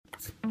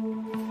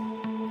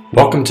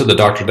Welcome to the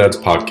Dr. Dad's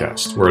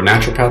podcast, where a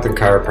naturopath and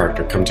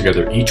chiropractor come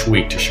together each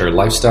week to share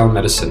lifestyle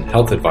medicine,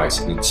 health advice,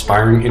 and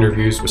inspiring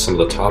interviews with some of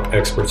the top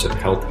experts in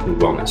health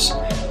and wellness,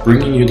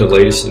 bringing you the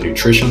latest in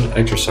nutrition,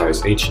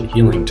 exercise, ancient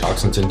healing,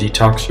 toxins and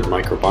detox, your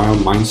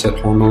microbiome, mindset,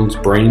 hormones,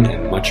 brain,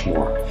 and much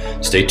more.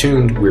 Stay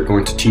tuned. We're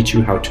going to teach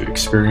you how to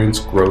experience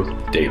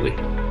growth daily.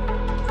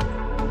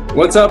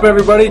 What's up,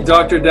 everybody?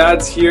 Dr.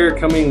 Dad's here,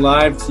 coming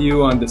live to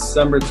you on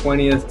December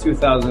 20th,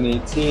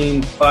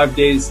 2018. 5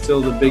 days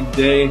till the big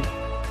day.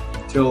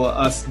 Till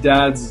us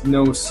dads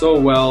know so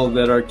well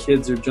that our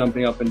kids are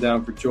jumping up and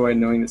down for joy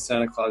knowing that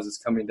Santa Claus is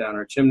coming down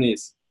our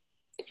chimneys.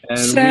 And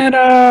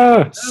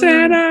Santa!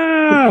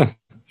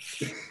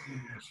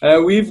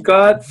 We've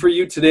got for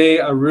you today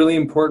a really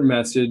important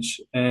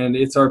message, and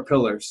it's our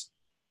pillars.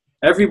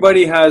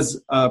 Everybody has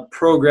a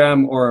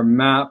program or a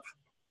map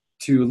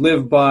to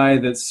live by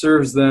that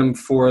serves them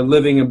for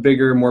living a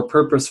bigger, more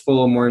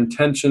purposeful, more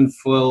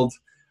intention-filled,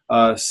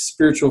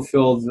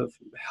 spiritual-filled,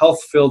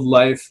 health-filled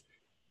life.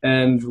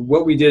 And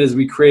what we did is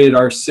we created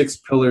our 6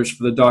 pillars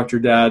for the Dr.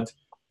 Dad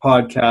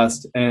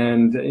podcast,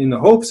 and in the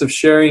hopes of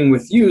sharing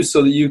with you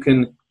so that you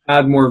can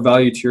add more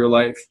value to your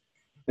life.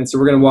 And so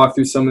we're going to walk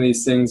through some of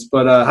these things.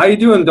 But how you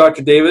doing,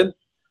 Dr. David?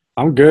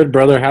 I'm good,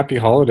 brother. Happy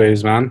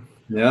holidays, man.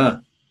 Yeah.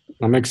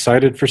 I'm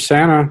excited for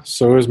Santa.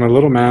 So is my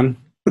little man.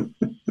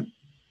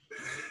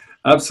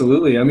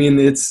 Absolutely. I mean,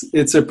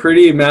 it's a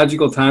pretty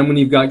magical time when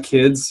you've got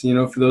kids. You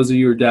know, for those of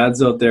you who are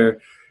dads out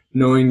there,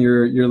 knowing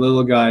your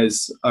little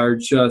guys are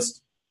just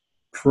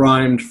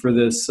primed for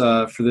this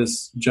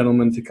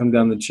gentleman to come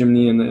down the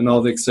chimney and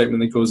all the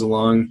excitement that goes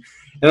along.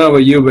 I don't know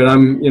about you, but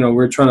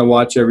we're trying to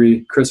watch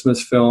every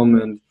Christmas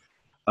film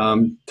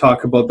and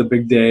talk about the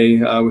big day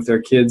with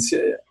our kids.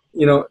 You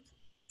know,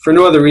 for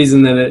no other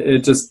reason than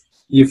it just,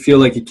 you feel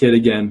like a kid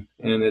again,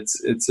 and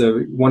it's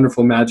a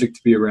wonderful magic to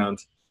be around.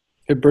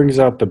 It brings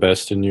out the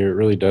best in you. It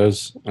really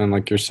does. And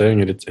like you're saying,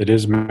 it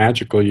is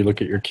magical. You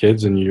look at your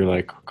kids and you're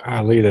like,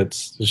 golly,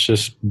 it's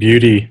just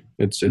beauty.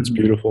 It's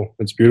beautiful.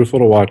 It's beautiful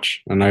to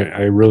watch. And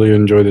I really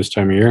enjoy this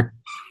time of year.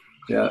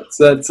 Yeah,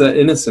 that's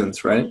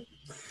innocence, right?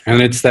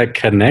 And it's that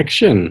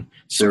connection.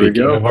 There we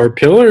go. Of our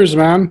pillars,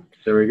 man.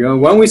 There we go.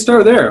 Why don't we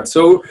start there?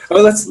 So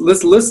let's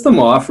list them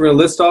off. We're going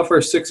to list off our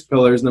 6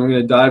 pillars, and then we're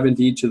going to dive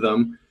into each of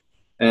them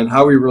and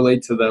how we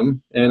relate to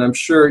them. And I'm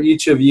sure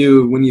each of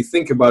you, when you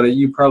think about it,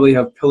 you probably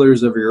have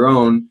pillars of your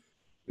own.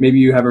 Maybe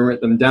you haven't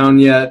written them down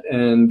yet.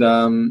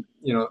 And,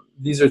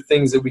 these are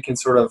things that we can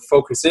sort of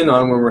focus in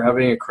on when we're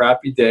having a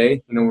crappy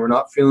day. You know, we're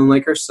not feeling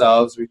like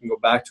ourselves. We can go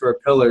back to our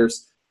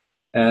pillars.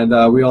 And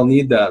we all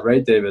need that,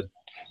 right, David?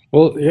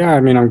 Well, yeah, I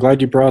mean, I'm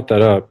glad you brought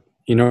that up.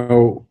 You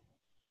know,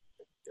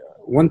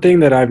 one thing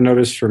that I've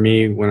noticed for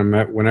me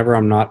whenever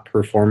I'm not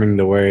performing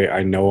the way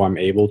I know I'm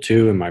able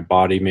to, and my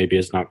body maybe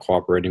is not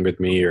cooperating with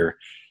me, or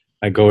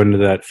I go into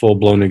that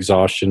full-blown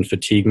exhaustion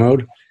fatigue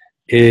mode,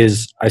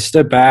 is I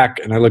step back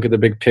and I look at the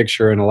big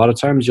picture. And a lot of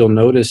times you'll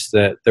notice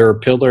that there are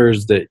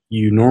pillars that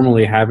you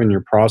normally have in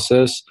your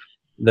process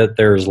that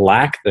there's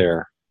lack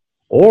there.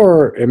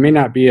 Or it may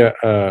not be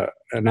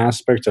an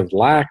aspect of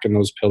lack in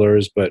those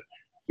pillars, but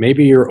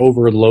maybe you're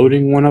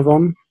overloading one of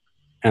them,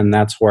 and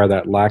that's where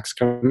that lack's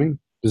coming.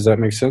 Does that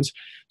make sense?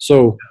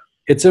 So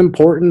it's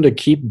important to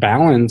keep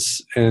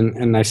balance.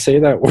 And I say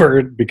that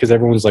word because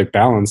everyone's like,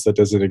 balance, that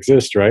doesn't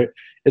exist, right?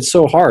 It's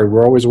so hard.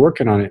 We're always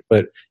working on it.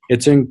 But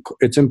it's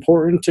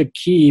important to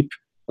keep,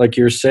 like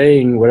you're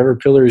saying, whatever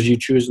pillars you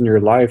choose in your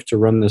life to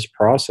run this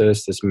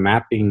process, this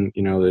mapping,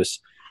 this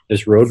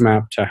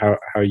roadmap to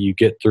how you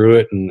get through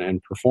it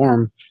and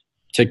perform,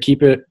 to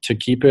keep it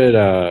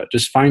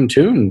just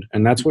fine-tuned.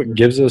 And that's what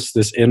gives us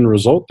this end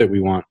result that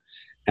we want.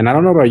 And I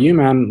don't know about you,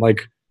 man,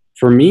 like,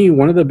 for me,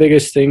 one of the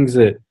biggest things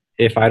that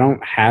if I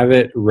don't have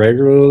it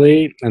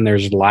regularly and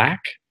there's lack,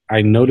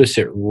 I notice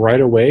it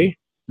right away,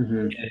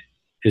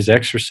 is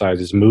exercise,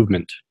 is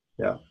movement.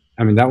 Yeah.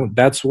 I mean,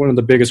 that's one of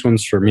the biggest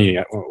ones for me.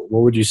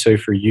 What would you say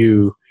for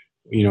you,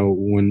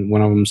 when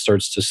one of them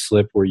starts to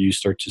slip, where you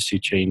start to see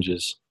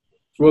changes?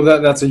 Well,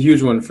 that's a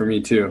huge one for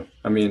me too.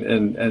 I mean,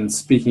 and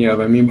speaking of,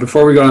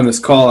 before we got on this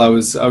call, I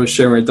was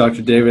sharing with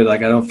Dr. David,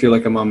 like, I don't feel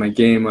like I'm on my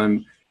game.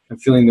 I'm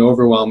feeling the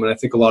overwhelm, and I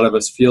think a lot of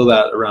us feel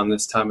that around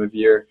this time of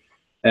year.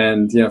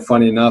 And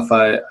funny enough,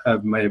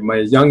 my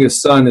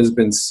youngest son has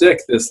been sick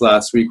this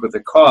last week with a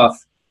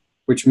cough,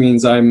 which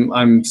means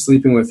I'm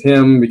sleeping with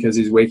him because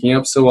he's waking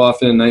up so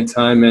often at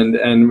nighttime,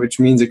 and which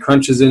means it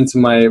crunches into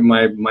my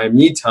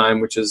me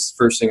time, which is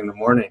first thing in the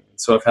morning.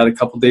 So I've had a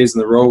couple days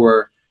in a row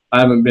where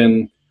I haven't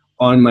been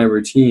on my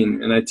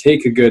routine, and I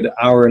take a good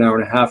hour and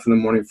a half in the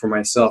morning for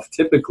myself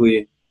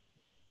typically.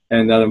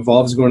 And that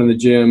involves going to the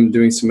gym,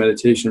 doing some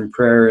meditation and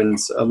prayer, and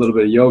a little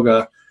bit of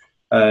yoga.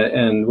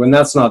 And when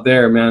that's not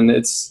there, man,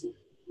 it's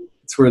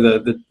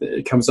where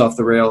it comes off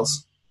the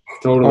rails.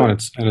 Totally. Oh,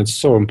 it's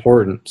so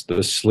important,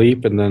 the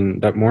sleep and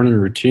then that morning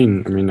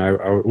routine. I mean,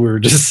 we were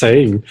just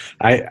saying,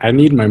 I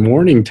need my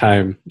morning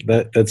time.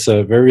 That's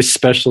a very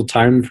special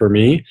time for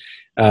me.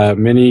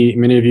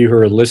 Many of you who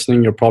are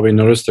listening, you'll probably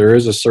notice there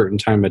is a certain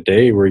time of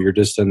day where you're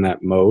just in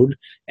that mode,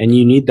 and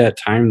you need that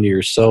time to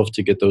yourself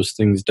to get those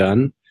things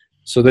done.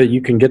 so that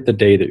you can get the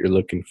day that you're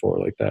looking for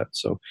like that.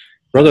 So,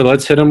 brother,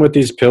 let's hit them with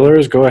these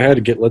pillars. Go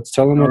ahead, let's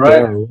tell them All what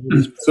they right.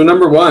 are. So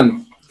number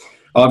one,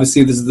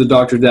 obviously this is the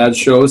Dr. Dad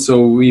show,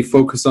 so we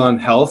focus on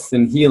health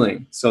and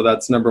healing. So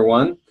that's number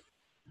one.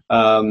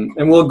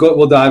 And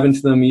we'll dive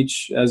into them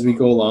each as we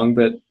go along.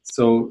 But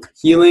so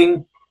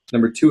healing,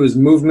 number two is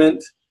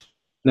movement.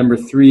 Number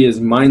three is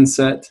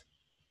mindset.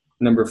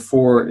 Number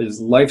four is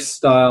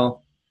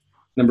lifestyle.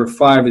 Number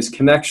five is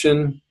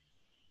connection.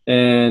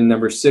 And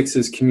number six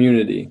is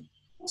community.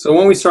 So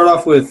when we start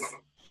off with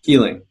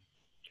healing,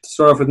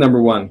 start off with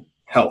number one,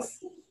 health.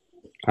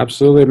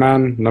 Absolutely,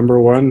 man. Number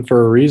one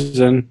for a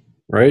reason,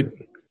 right?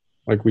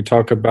 Like we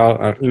talk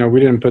about, we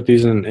didn't put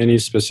these in any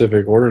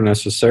specific order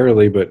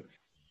necessarily, but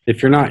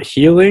if you're not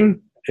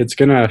healing, it's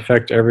going to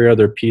affect every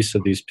other piece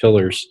of these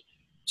pillars.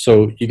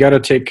 So you got to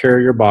take care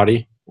of your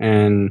body,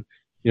 and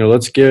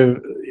let's give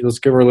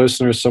our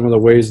listeners some of the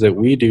ways that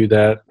we do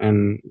that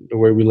and the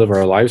way we live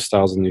our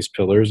lifestyles in these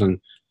pillars. And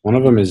one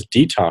of them is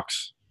detox.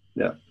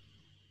 Yeah.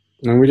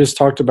 And we just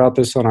talked about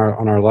this on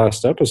our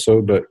last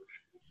episode, but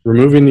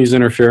removing these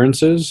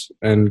interferences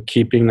and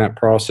keeping that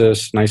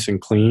process nice and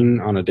clean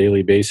on a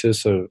daily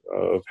basis of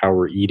how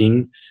we're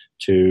eating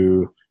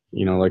to,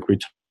 like we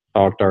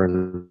talked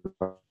and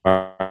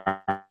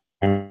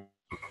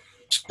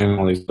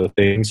all these other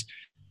things.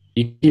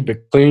 You keep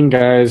it clean,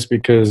 guys,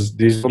 because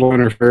these little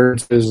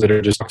interferences that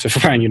are just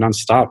toxifying you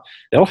nonstop,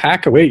 they'll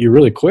hack away at you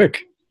really quick.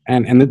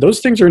 And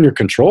those things are in your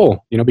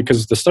control,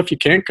 because the stuff you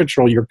can't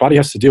control, your body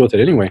has to deal with it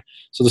anyway.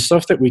 So the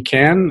stuff that we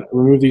can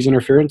remove, these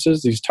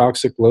interferences, these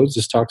toxic loads,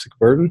 this toxic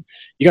burden,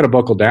 you got to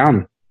buckle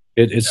down.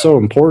 It's so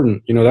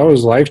important. That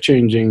was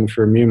life-changing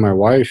for me and my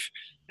wife,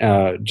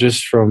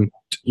 just from,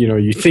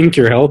 you think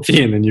you're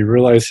healthy and then you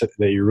realize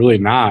that you're really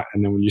not.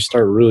 And then when you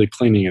start really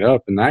cleaning it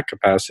up in that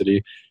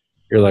capacity,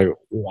 you're like,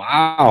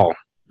 wow,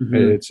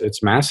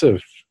 it's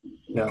massive.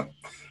 Yeah.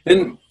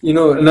 And,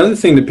 another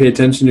thing to pay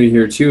attention to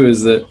here too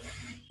is that,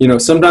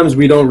 sometimes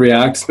we don't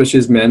react, especially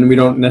as men, we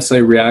don't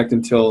necessarily react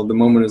until the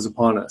moment is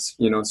upon us,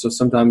 so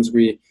sometimes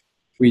we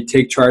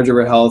take charge of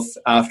our health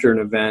after an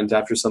event,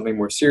 after something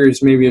more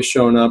serious maybe has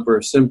shown up or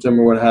a symptom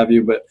or what have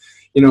you. But,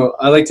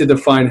 I like to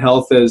define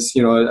health as,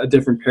 a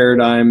different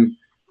paradigm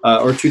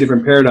or two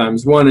different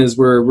paradigms. One is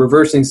we're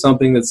reversing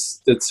something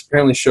that's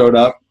apparently showed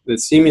up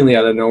that's seemingly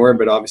out of nowhere,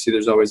 but obviously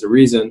there's always a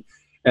reason.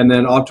 And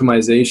then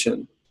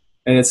optimization.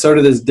 And it's sort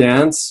of this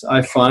dance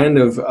I find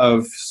of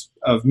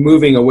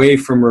moving away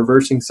from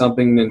reversing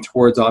something and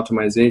towards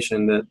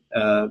optimization that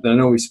I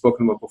know we've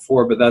spoken about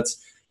before, but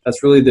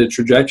that's really the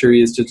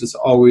trajectory, is to just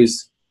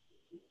always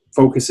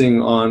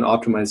focusing on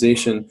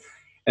optimization.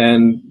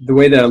 And the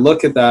way that I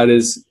look at that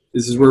is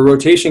where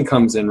rotation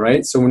comes in,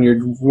 right? So when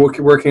you're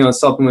working on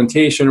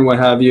supplementation or what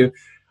have you,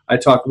 I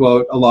talk a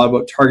lot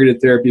about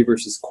targeted therapy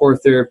versus core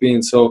therapy.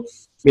 And so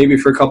maybe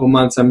for a couple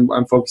months I'm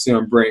focusing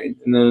on brain,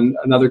 and then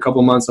another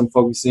couple months I'm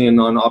focusing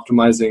on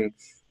optimizing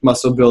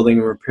muscle building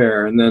and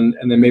repair, and then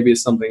maybe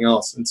it's something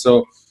else. And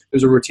so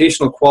there's a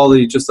rotational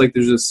quality, just like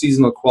there's a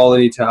seasonal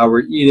quality to how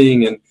we're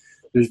eating, and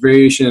there's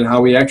variation in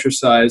how we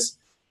exercise.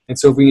 And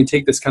so if we can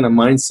take this kind of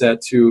mindset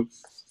to,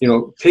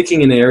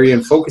 picking an area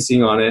and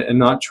focusing on it and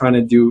not trying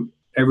to do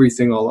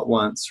everything all at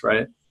once,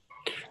 right?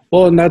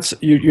 Well, and that's,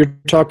 you're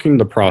talking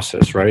the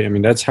process, right? I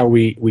mean, that's how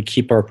we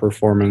keep our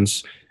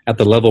performance at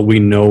the level we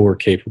know we're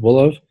capable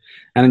of.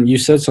 And you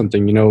said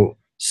something,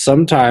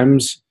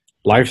 sometimes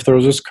life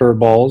throws us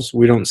curveballs.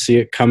 We don't see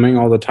it coming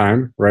all the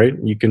time, right?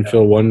 You could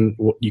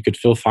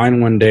feel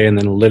fine one day, and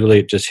then literally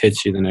it just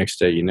hits you the next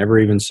day. You never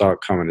even saw it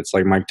coming. It's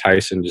like Mike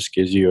Tyson just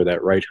gives you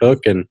that right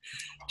hook and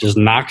just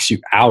knocks you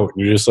out.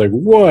 And you're just like,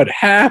 what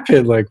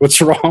happened? Like,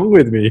 what's wrong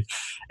with me?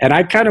 And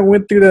I kind of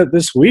went through that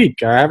this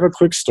week. I have a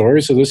quick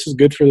story, so this is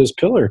good for this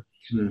pillar.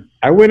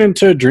 I went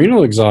into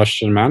adrenal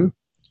exhaustion, man.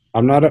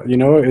 I'm not,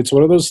 it's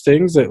one of those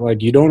things that,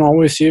 like, you don't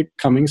always see it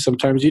coming.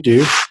 Sometimes you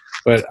do.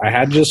 But I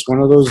had just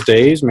one of those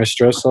days. My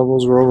stress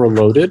levels were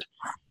overloaded,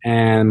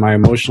 and my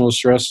emotional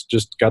stress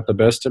just got the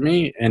best of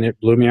me, and it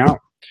blew me out.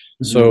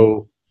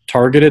 So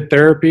targeted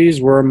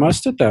therapies were a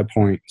must at that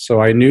point.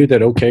 So I knew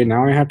that, okay,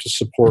 now I have to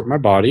support my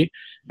body.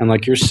 And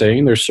like you're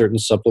saying, there's certain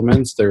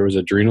supplements. There was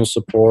adrenal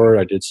support.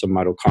 I did some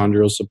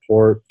mitochondrial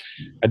support.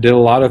 I did a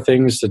lot of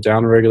things to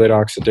downregulate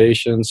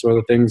oxidation, some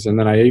other things. And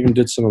then I even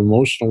did some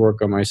emotional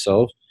work on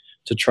myself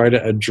to try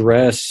to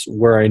address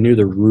where I knew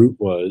the root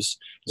was,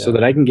 so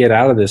that I can get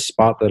out of this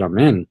spot that I'm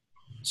in.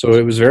 So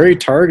it was very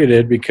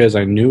targeted because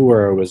I knew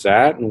where I was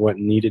at and what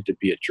needed to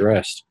be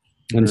addressed.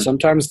 And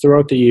sometimes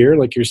throughout the year,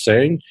 like you're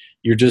saying,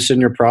 you're just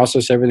in your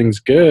process, everything's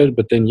good,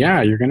 but then,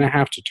 you're going to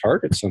have to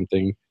target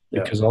something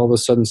because all of a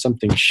sudden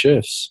something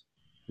shifts.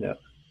 Yeah.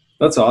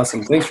 That's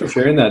awesome. Thanks for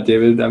sharing that,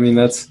 David. I mean,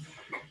 that's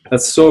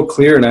so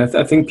clear. And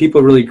I think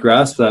people really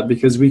grasp that,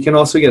 because we can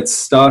also get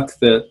stuck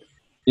that,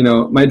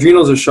 my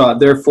adrenals are shot.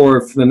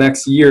 Therefore, for the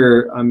next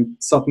year, I'm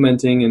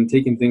supplementing and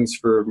taking things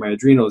for my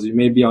adrenals. You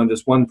may be on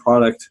just one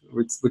product,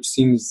 which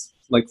seems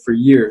like for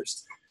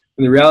years.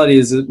 And the reality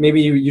is that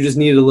maybe you just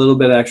needed a little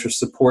bit of extra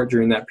support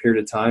during that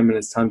period of time, and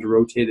it's time to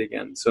rotate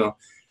again. So,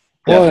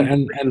 Well,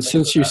 and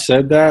since you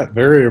said that,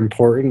 very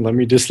important, let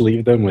me just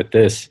leave them with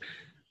this.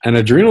 And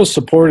adrenal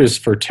support is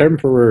for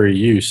temporary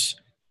use.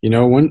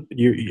 When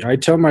I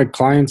tell my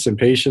clients and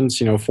patients,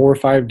 4 or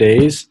 5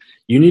 days,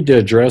 you need to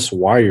address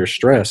why you're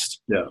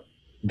stressed. Yeah.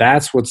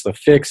 That's what's the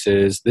fix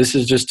is. This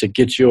is just to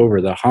get you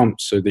over the hump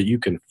so that you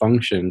can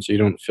function, so you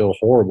don't feel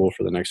horrible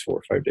for the next 4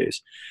 or 5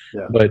 days.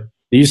 Yeah. But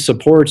these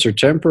supports are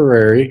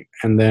temporary,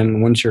 and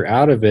then once you're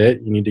out of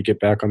it, you need to get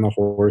back on the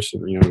horse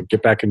and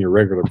get back in your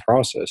regular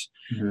process.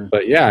 Mm-hmm.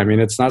 But yeah, I mean,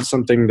 it's not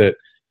something that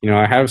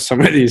I have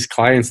some of these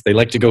clients. They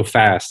like to go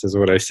fast, is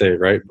what I say,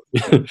 right?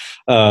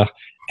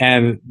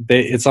 And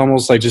it's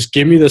almost like, just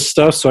give me the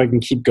stuff so I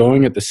can keep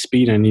going at the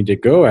speed I need to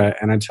go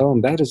at. And I tell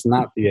them that is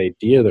not the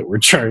idea that we're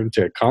trying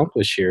to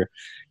accomplish here,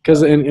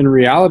 because in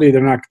reality,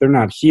 they're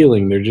not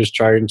healing. They're just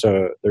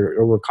they're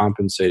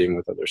overcompensating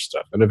with other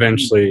stuff, and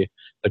eventually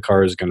the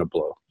car is going to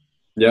blow.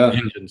 Yeah, the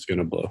engine's going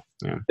to blow.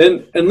 Yeah.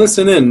 And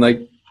listen in,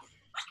 like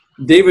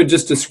David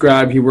just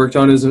described, he worked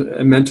on his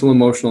mental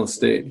emotional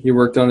state. He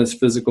worked on his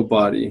physical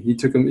body. He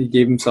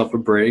gave himself a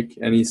break,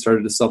 and he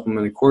started to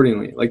supplement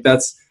accordingly. Like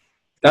that's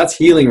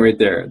healing right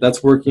there.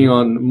 That's working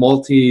on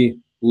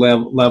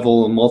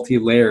multi-level and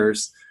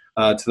multi-layers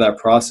to that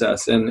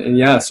process. And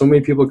yeah, so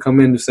many people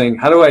come in saying,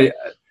 how do I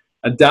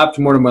adapt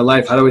more to my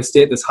life? How do I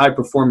stay at this high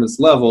performance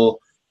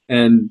level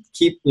and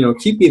keep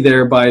me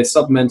there by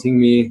supplementing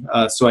me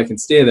so I can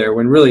stay there?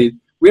 When really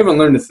we haven't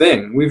learned a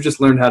thing. We've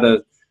just learned how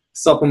to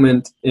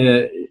supplement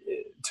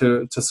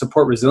to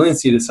support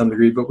resiliency to some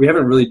degree, but we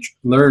haven't really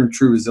learned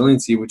true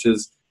resiliency, which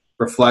is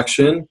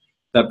reflection,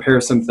 that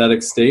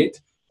parasympathetic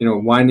state.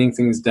 Winding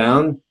things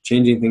down,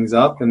 changing things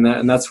up, and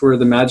that's where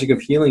the magic of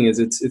healing is.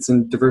 It's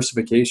in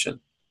diversification.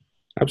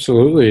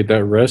 Absolutely.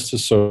 That rest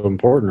is so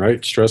important,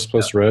 right? Stress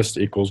plus rest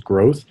equals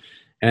growth.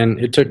 And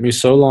it took me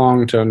so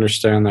long to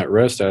understand that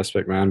rest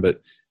aspect, man,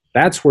 but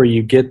that's where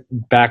you get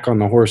back on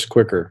the horse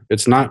quicker.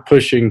 It's not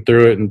pushing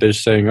through it and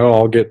just saying, oh,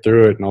 I'll get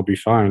through it and I'll be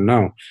fine.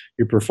 No,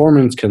 your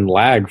performance can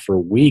lag for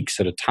weeks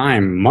at a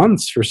time,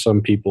 months for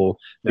some people,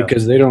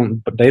 because they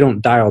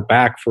don't dial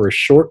back for a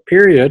short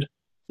period.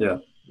 Yeah.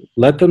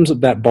 Let them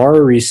that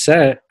bar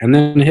reset and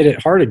then hit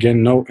it hard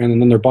again.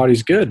 And then their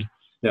body's good.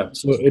 Yeah.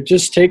 So it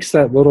just takes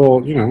that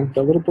little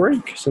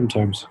break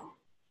sometimes.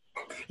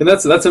 And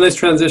that's a nice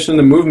transition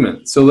to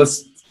movement. So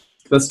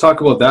let's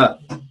talk about that.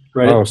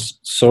 Right. Oh,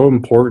 so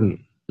important.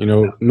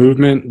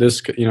 Movement.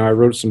 I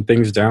wrote some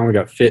things down. We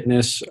got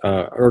fitness,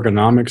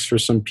 ergonomics for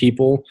some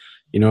people.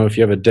 If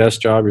you have a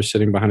desk job, you're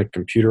sitting behind a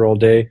computer all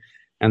day.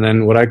 And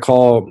then what I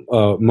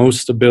call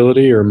most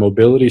stability or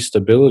mobility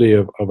stability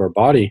of our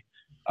body.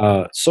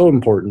 So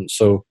important.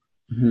 So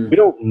we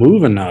don't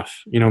move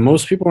enough.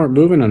 Most people aren't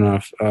moving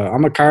enough.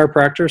 I'm a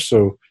chiropractor,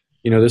 so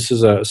this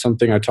is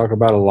something I talk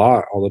about a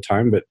lot all the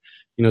time. But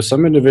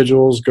some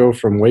individuals go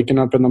from waking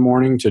up in the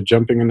morning to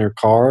jumping in their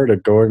car to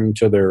going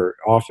to their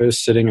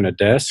office, sitting at a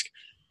desk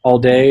all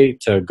day,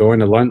 to going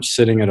to lunch,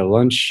 sitting at a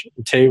lunch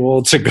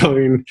table, to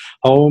going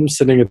home,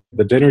 sitting at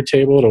the dinner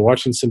table, to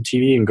watching some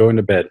TV and going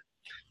to bed.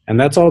 And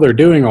that's all they're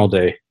doing all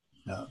day.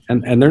 Yeah.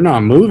 And they're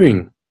not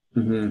moving.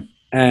 Mm-hmm.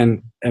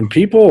 And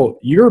people,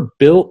 you're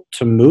built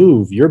to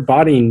move. Your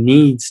body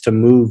needs to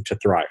move to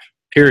thrive,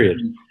 period.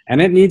 Mm-hmm.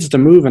 And it needs to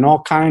move in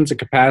all kinds of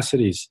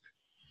capacities.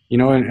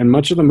 And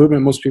much of the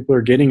movement most people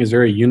are getting is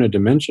very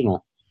unidimensional.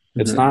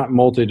 Mm-hmm. It's not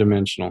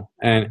multidimensional.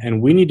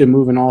 And we need to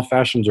move in all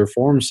fashions or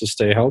forms to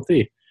stay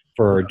healthy,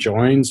 for our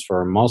joints, for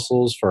our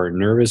muscles, for our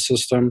nervous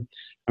system.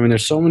 I mean,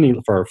 there's so many,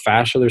 for our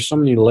fascia, there's so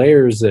many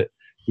layers that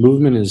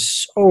movement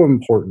is so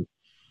important.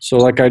 So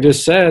like I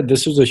just said,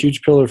 this was a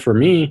huge pillar for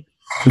me.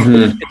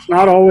 Mm-hmm. It's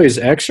not always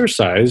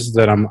exercise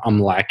that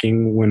I'm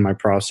lacking when my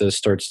process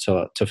starts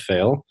to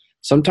fail.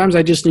 Sometimes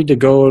I just need to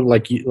go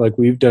like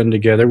we've done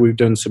together. We've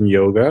done some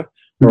yoga,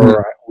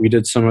 or we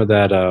did some of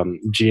that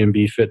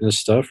GMB fitness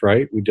stuff,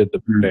 right? We did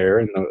the bear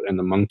and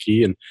the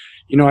monkey, and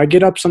I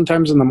get up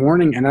sometimes in the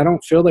morning and I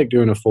don't feel like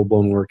doing a full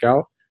blown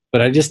workout,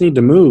 but I just need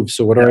to move.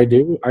 So what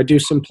do? I do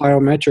some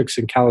plyometrics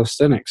and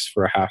calisthenics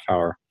for a half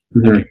hour.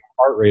 Mm-hmm. I get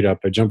my heart rate up.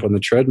 I jump on the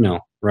treadmill,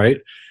 right?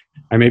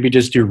 I maybe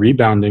just do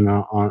rebounding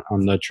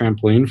on the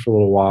trampoline for a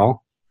little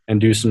while and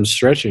do some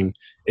stretching.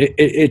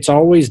 It's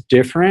always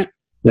different,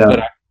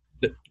 but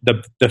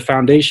the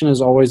foundation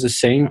is always the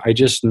same. I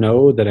just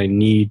know that I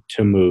need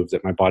to move,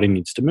 that my body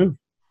needs to move.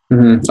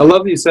 Mm-hmm. I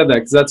love that you said that,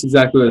 because that's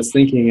exactly what I was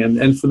thinking.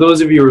 And for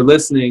those of you who are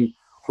listening,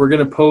 we're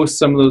going to post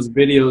some of those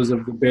videos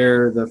of the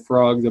bear, the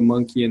frog, the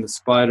monkey, and the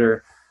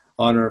spider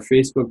on our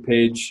Facebook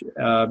page,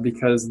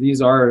 because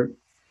these are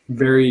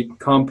very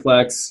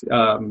complex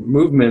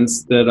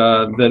movements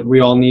that we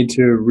all need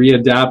to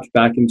readapt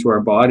back into our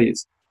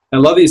bodies. And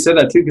I love that you said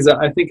that too, because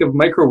I think of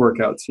micro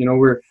workouts.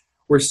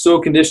 We're so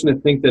conditioned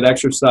to think that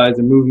exercise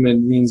and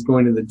movement means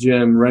going to the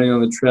gym, running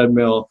on the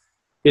treadmill,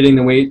 hitting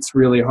the weights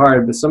really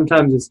hard. But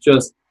sometimes it's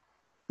just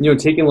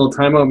taking a little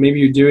time out. Maybe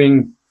you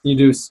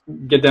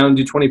get down and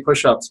do 20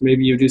 push-ups.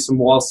 Maybe you do some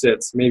wall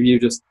sits. Maybe you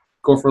just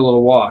go for a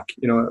little walk.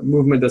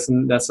 Movement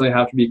doesn't necessarily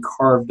have to be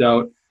carved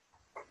out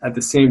at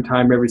the same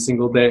time every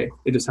single day.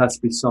 It just has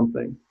to be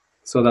something.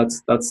 So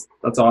that's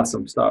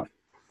awesome stuff.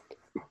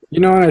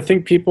 And I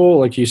think people,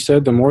 like you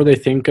said, the more they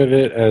think of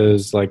it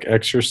as like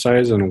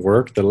exercise and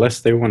work, the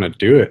less they want to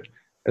do it.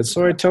 And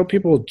so I tell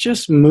people,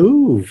 just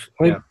move.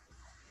 Like,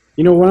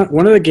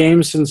 one of the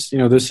games, since,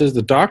 this is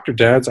the Dr.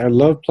 Dads, I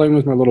love playing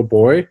with my little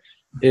boy,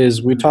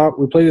 is we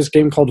play this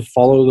game called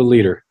Follow the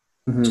Leader.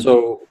 Mm-hmm.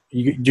 So do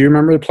you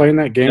remember playing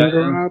that game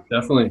growing up?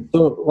 Definitely.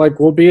 So like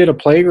we'll be at a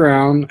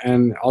playground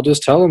and I'll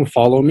just tell him,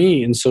 follow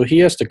me. And so he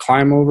has to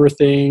climb over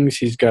things.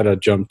 He's got to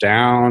jump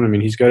down. I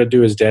mean, he's got to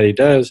do as daddy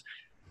does.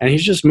 And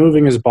he's just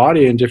moving his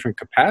body in different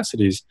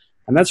capacities.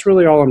 And that's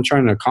really all I'm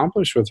trying to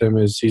accomplish with him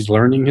is he's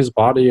learning his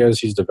body as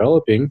he's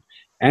developing.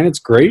 And it's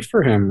great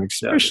for him,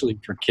 especially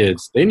for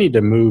kids. They need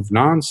to move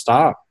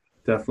nonstop.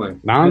 Definitely.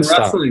 Nonstop. And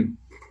wrestling,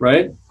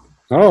 right?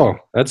 Oh,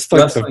 that's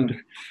like wrestling.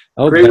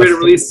 Great way to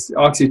release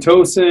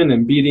oxytocin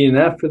and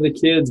BDNF for the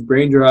kids,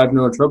 brain-derived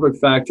neurotropic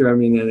factor. I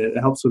mean, and it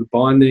helps with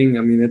bonding.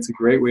 I mean, it's a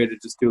great way to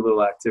just do a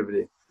little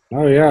activity.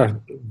 Oh yeah,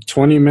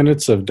 20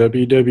 minutes of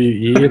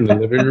WWE in the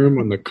living room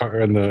in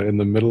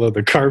the middle of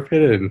the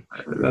carpet, and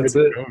that's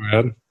it,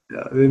 man.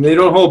 Yeah, and they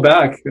don't hold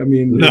back. I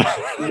mean, no.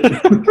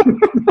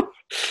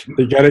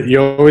 They got it.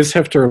 You always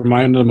have to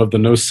remind them of the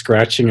no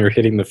scratching or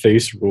hitting the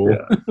face rule.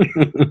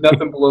 Yeah.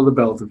 Nothing below the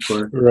belt, of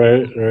course.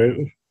 Right.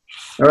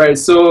 All right.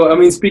 So, I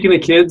mean, speaking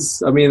of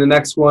kids, I mean, the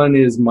next one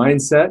is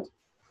mindset,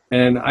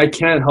 and I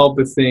can't help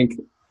but think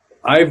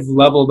I've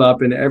leveled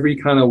up in every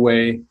kind of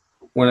way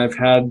when I've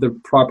had the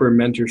proper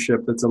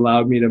mentorship that's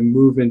allowed me to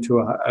move into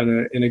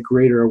a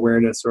greater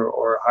awareness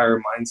or a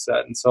higher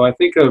mindset. And so I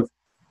think of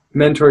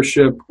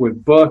mentorship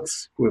with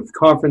books, with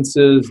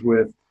conferences,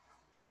 with,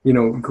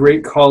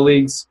 great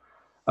colleagues.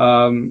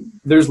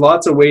 There's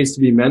lots of ways to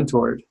be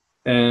mentored,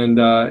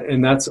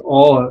 and that's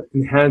all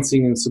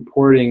enhancing and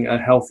supporting a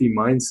healthy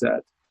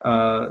mindset.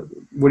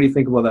 What do you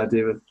think about that,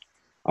 David?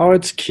 Oh,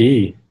 it's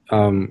key.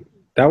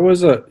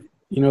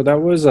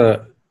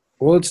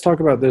 Well, let's talk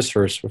about this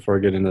first before I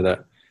get into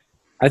that.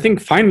 I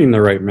think finding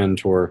the right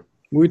mentor,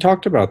 we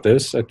talked about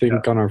this, I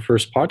think, on our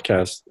first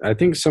podcast. I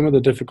think some of the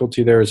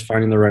difficulty there is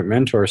finding the right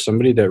mentor,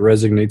 somebody that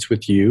resonates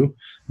with you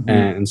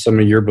and some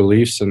of your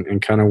beliefs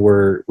and kind of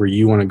where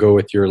you want to go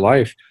with your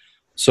life.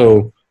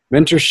 So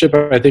mentorship,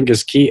 I think,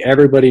 is key.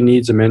 Everybody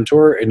needs a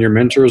mentor, and your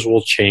mentors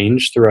will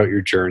change throughout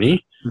your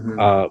journey.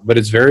 But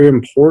it's very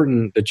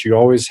important that you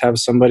always have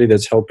somebody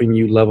that's helping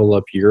you level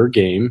up your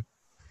game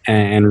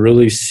and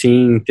really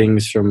seeing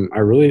things from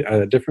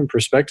a different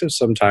perspective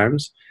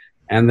sometimes.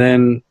 And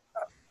then,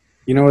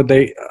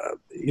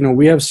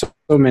 we have so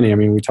many. I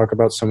mean, we talk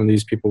about some of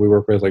these people we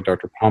work with, like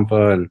Dr.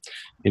 Pompa, and,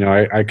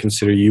 I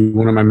consider you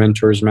one of my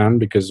mentors, man,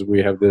 because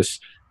we have this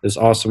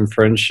awesome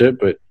friendship,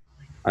 but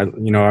I'm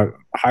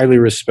highly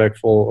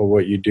respectful of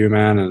what you do,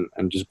 man,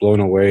 and just blown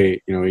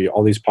away.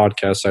 All these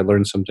podcasts, I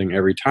learn something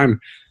every time.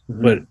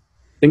 But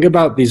think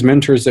about these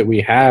mentors that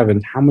we have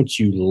and how much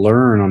you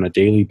learn on a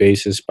daily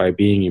basis by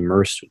being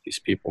immersed with these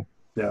people.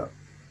 Yeah.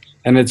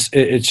 And it's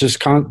just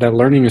that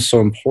learning is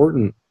so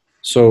important.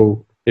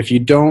 So if you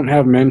don't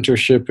have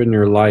mentorship in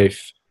your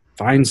life,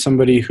 find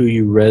somebody who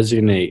you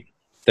resonate,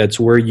 that's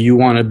where you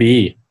want to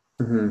be,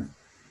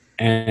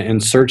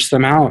 and search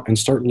them out and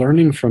start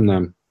learning from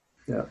them.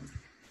 Yeah.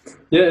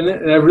 Yeah,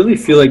 and I really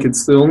feel like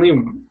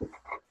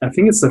I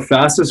think it's the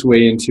fastest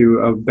way into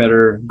a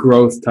better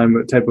growth type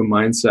of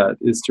mindset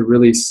is to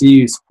really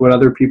see what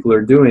other people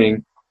are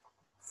doing,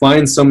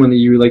 find someone that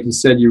you, like you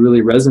said, you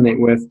really resonate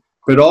with.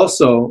 But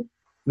also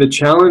the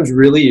challenge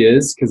really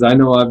is, because I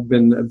know I've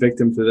been a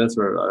victim to this,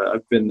 or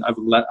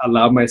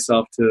allowed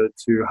myself to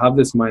have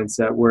this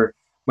mindset where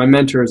my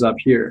mentor is up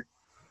here,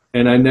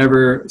 and I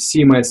never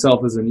see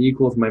myself as an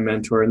equal to my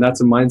mentor, and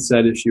that's a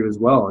mindset issue as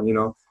well, and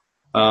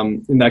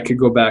that could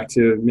go back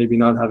to maybe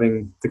not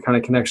having the kind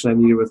of connection I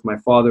needed with my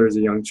father as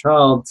a young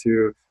child,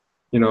 to,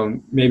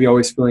 maybe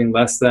always feeling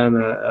less than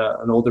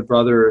an older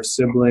brother or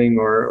sibling,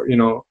 or,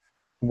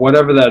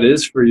 whatever that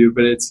is for you.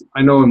 But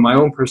I know in my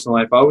own personal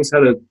life, I always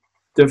had a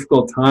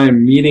difficult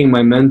time meeting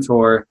my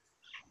mentor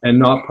and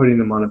not putting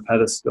them on a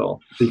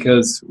pedestal,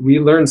 because we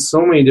learn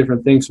so many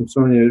different things from so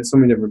many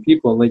different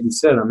people. And like you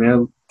said, I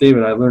mean,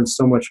 David, I learned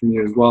so much from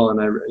you as well.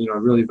 And I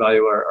really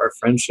value our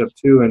friendship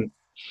too. And,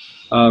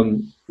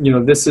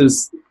 this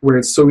is where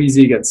it's so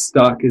easy to get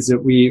stuck, is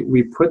that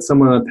we put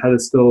someone on a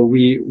pedestal.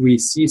 We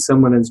see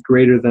someone as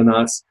greater than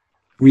us.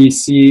 We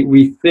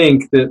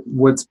think that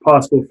what's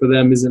possible for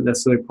them isn't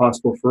necessarily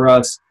possible for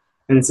us.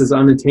 And it's this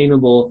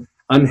unattainable,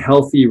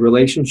 unhealthy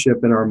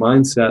relationship in our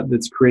mindset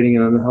that's creating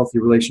an unhealthy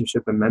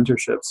relationship in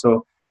mentorship.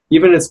 So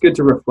even it's good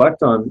to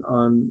reflect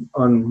on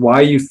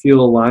why you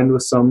feel aligned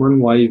with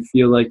someone, why you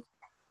feel like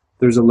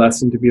there's a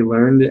lesson to be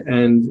learned,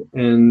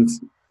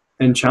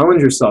 and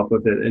challenge yourself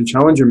with it, and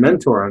challenge your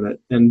mentor on it,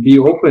 and be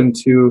open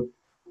to,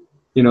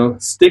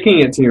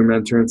 sticking it to your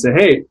mentor and say,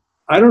 hey,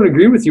 I don't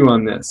agree with you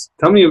on this.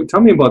 Tell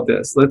me about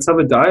this. Let's have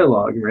a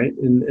dialogue, right?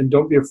 And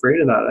don't be afraid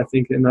of that, I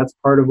think. And that's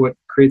part of what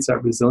creates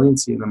that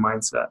resiliency in the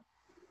mindset.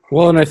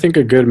 Well, and I think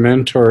a good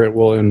mentor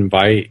will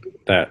invite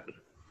that.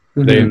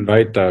 They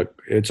invite that.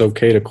 It's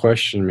okay to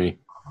question me.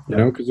 You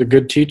know, because a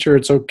good teacher,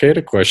 it's okay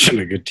to question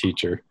a good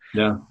teacher.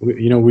 Yeah.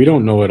 We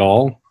don't know it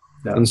all.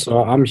 Yeah. And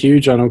so I'm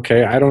huge on,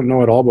 okay, I don't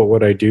know it all, but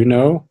what I do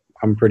know,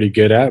 I'm pretty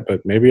good at,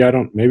 but maybe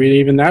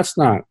even that's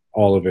not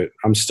all of it.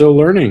 I'm still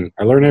learning.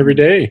 I learn every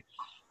day.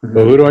 Mm-hmm.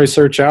 But who do I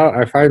search out?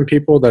 I find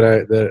people that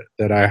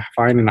I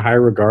find in high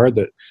regard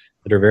that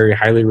are very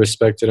highly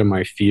respected in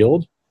my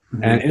field.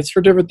 Mm-hmm. And it's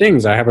for different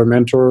things. I have a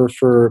mentor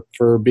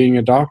for being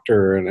a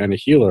doctor and a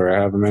healer. I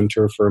have a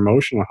mentor for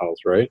emotional health,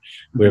 right?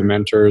 Mm-hmm. We have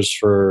mentors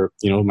for,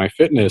 my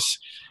fitness.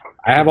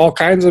 I have all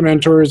kinds of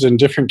mentors in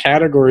different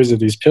categories of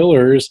these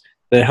pillars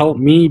that help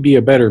me be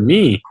a better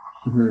me.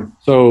 Mm-hmm.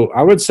 So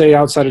I would say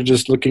outside of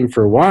just looking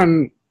for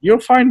one, you'll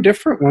find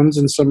different ones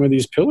in some of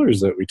these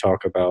pillars that we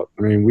talk about.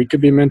 I mean, we could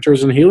be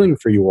mentors in healing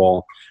for you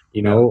all.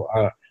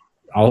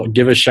 I'll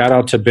give a shout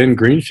out to Ben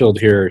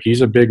Greenfield here.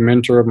 He's a big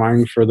mentor of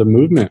mine for the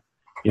movement.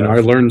 I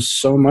learned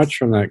so much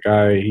from that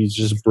guy. He's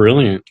just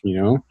brilliant,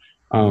 and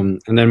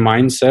then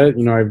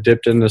mindset, I've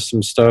dipped into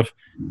some stuff,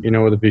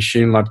 with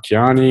Vishen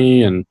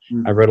Lakhiani, and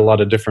I've read a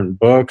lot of different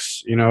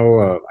books.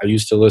 I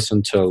used to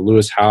listen to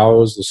Lewis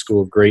Howes, The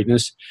School of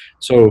Greatness.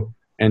 So,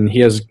 and he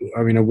has,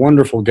 a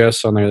wonderful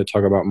guest on there that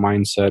talk about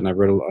mindset, and I've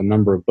read a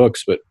number of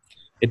books, but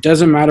it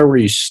doesn't matter where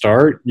you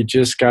start. You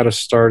just got to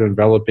start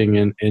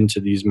enveloping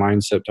into these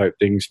mindset type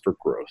things for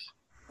growth.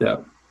 Yeah.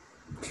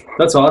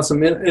 That's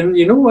awesome. And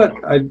you know what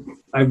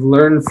I've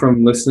learned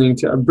from listening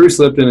to Bruce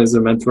Lipton is a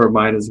mentor of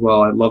mine as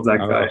well. I love that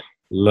guy.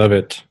 Love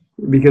it.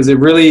 Because it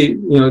really,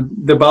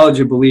 the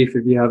biology of belief,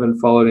 if you haven't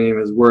followed any of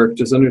his work,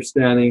 just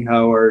understanding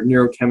how our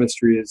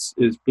neurochemistry is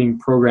being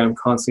programmed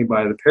constantly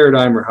by the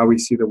paradigm or how we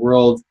see the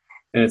world.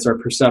 And it's our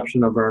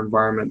perception of our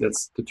environment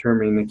that's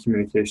determining the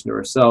communication to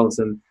ourselves.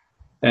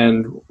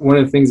 And one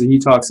of the things that he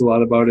talks a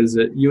lot about is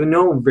that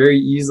very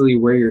easily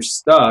where you're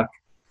stuck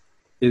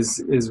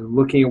is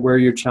looking at where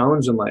you're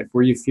challenged in life,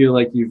 where you feel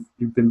like you've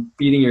been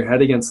beating your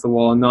head against the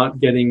wall and not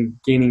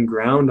gaining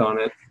ground on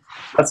it.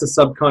 That's a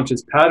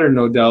subconscious pattern,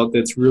 no doubt,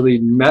 that's really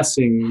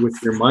messing with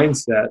your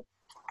mindset.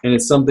 And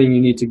it's something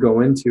you need to go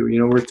into.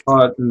 We're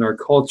taught in our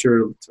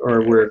culture,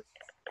 or we're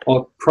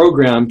all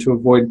programmed to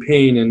avoid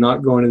pain and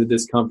not go into the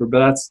discomfort.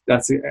 But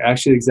that's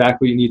actually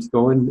exactly what you need to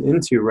go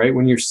into, right?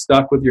 When you're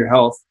stuck with your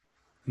health,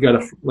 you got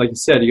to, like you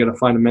said, you got to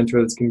find a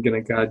mentor that's going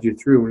to guide you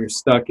through. When you're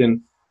stuck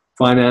in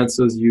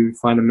finances, you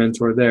find a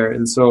mentor there.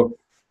 And so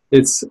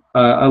it's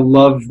I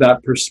love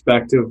that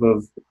perspective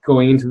of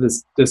going into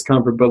this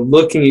discomfort, but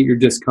looking at your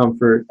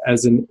discomfort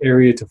as an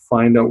area to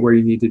find out where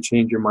you need to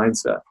change your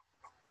mindset.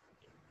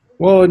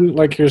 Well, and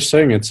like you're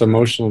saying, it's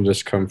emotional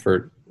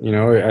discomfort.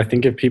 I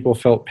think if people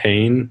felt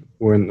pain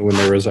when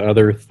there was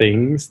other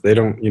things, they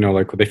don't,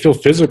 they feel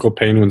physical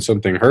pain when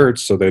something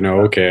hurts, so they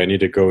know, okay, I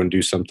need to go and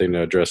do something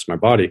to address my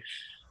body.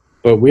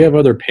 But we have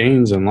other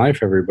pains in life,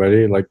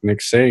 everybody. Like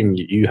Nick's saying,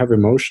 you have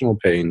emotional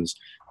pains.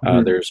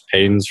 Mm-hmm. There's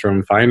pains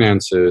from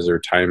finances or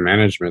time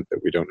management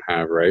that we don't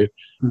have, right?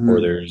 Mm-hmm.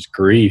 Or there's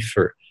grief,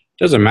 or it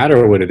doesn't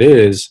matter what it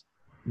is,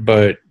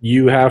 but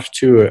you have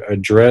to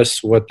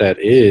address what that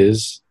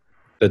is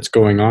that's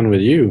going on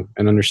with you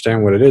and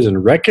understand what it is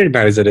and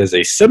recognize it as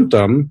a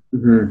symptom.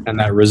 Mm-hmm. And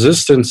that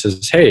resistance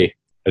is, hey,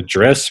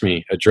 address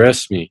me.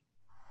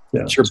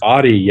 Yeah. It's your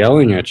body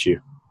yelling at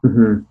you.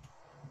 Mm-hmm.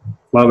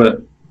 Love it.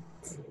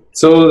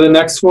 So the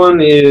next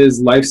one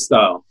is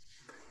lifestyle.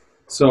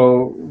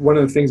 So one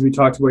of the things we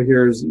talked about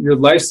here is your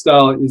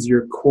lifestyle is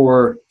your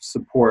core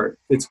support.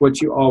 It's what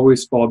you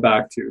always fall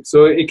back to.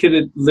 So it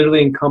could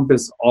literally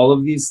encompass all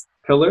of these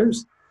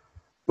pillars,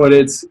 but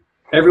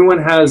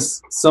everyone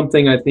has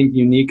something, I think,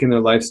 unique in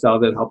their lifestyle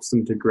that helps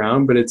them to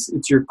ground, but it's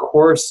your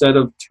core set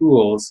of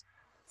tools,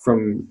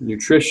 from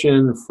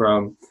nutrition,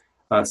 from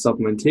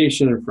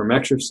supplementation, from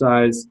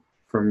exercise,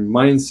 from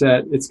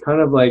mindset. It's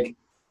kind of like,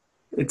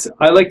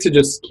 I like to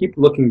just keep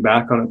looking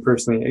back on it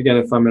personally. Again,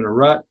 if I'm in a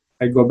rut,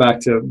 I go back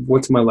to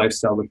what's my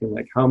lifestyle looking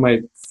like? How am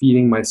I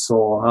feeding my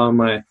soul? How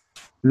am I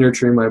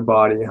nurturing my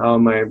body? How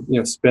am I,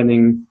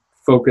 spending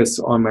focus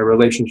on my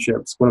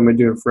relationships? What am I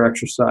doing for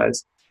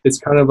exercise? It's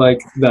kind of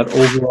like that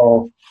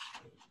overall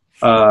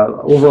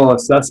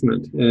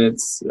assessment, and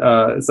it's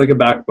like a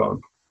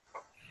backbone.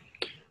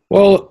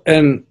 Well,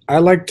 and I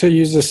like to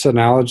use this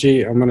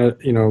analogy. I'm going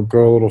to,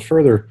 go a little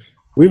further.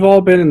 We've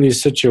all been in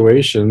these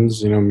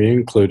situations, me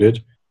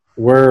included,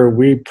 where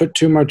we put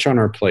too much on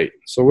our plate.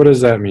 So what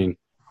does that mean?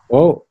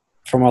 Well,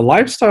 from a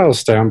lifestyle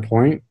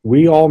standpoint,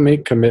 we all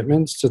make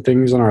commitments to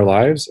things in our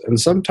lives, and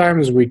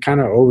sometimes we kind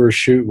of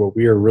overshoot what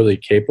we are really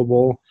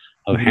capable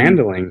of mm-hmm.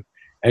 handling.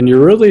 And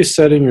you're really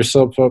setting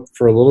yourself up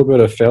for a little bit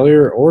of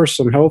failure or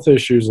some health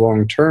issues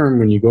long term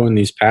when you go in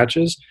these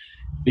patches,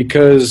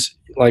 because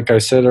like I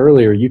said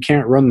earlier, you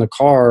can't run the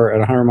car at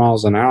 100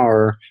 miles an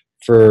hour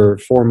for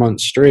 4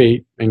 months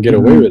straight and get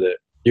mm-hmm. away with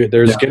it.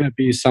 There's going to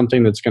be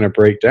something that's going to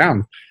break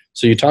down.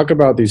 So you talk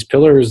about these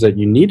pillars that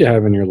you need to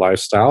have in your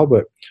lifestyle,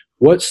 but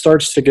what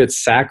starts to get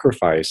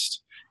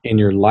sacrificed in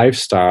your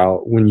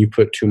lifestyle when you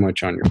put too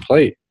much on your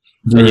plate?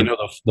 And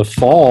the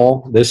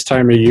fall, this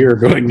time of year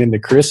going into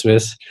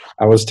Christmas,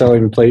 I was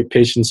telling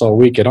patients all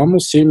week, it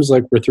almost seems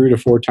like we're 3 to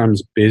 4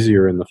 times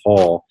busier in the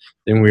fall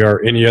than we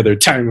are any other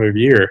time of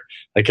year.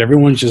 Like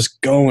everyone's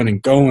just going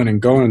and going and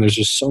going. And there's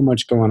just so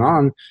much going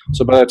on.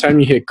 So by the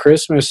time you hit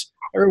Christmas,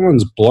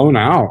 everyone's blown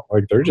out.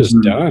 Like they're just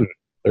done.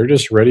 They're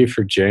just ready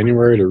for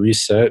January to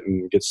reset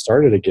and get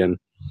started again.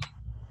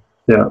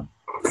 Yeah.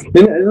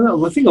 And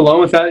I think along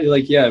with that,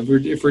 like, yeah,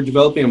 if we're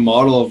developing a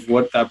model of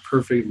what that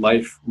perfect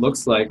life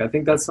looks like, I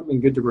think that's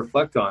something good to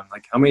reflect on.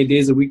 Like, how many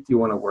days a week do you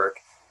want to work?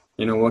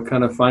 What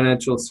kind of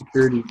financial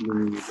security do you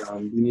need?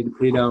 Do you need to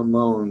pay down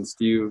loans?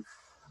 Do you,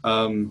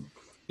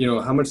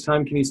 how much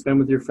time can you spend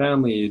with your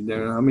family?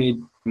 How many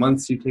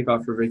months do you take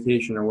off for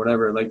vacation or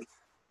whatever? Like,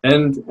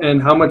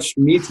 and how much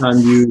me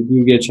time do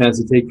you get a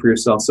chance to take for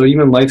yourself? So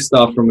even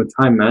lifestyle from a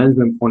time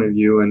management point of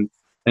view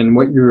and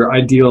what your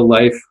ideal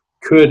life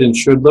could and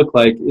should look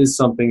like is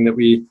something that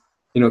we,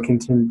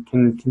 can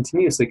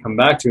continuously come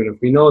back to. And if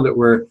we know that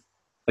we're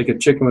like a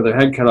chicken with our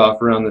head cut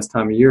off around this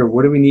time of year,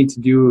 what do we need to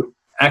do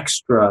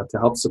extra to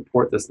help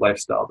support this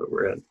lifestyle that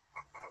we're in?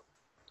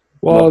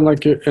 Well, and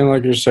like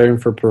you're saying,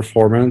 for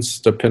performance,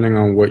 depending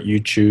on what you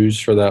choose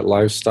for that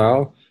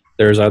lifestyle,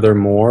 there's either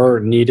more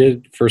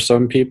needed for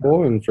some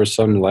people and for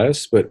some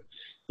less. But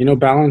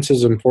balance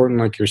is important,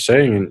 like you're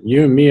saying. And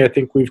you and me, I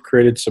think we've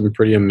created some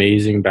pretty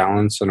amazing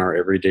balance in our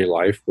everyday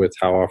life with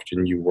how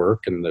often you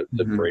work and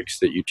the breaks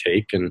that you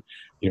take. And,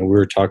 we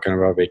were talking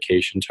about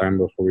vacation time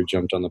before we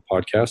jumped on the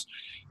podcast.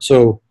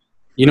 So,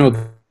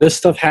 this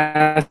stuff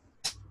has,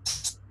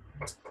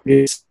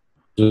 you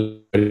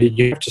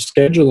have to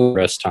schedule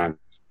rest time.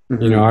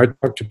 I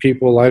talk to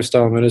people,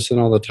 lifestyle medicine,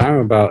 all the time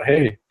about,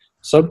 hey,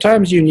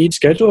 sometimes you need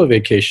schedule a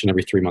vacation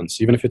every 3 months,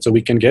 even if it's a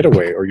weekend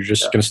getaway, or you're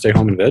just going to stay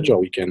home and veg all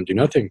weekend and do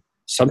nothing.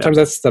 Sometimes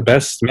that's the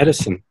best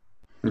medicine.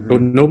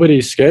 But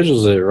nobody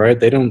schedules it, right?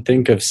 They don't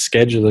think of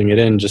scheduling it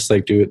in just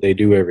like they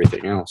do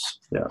everything else.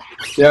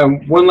 Yeah.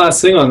 One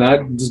last thing on that,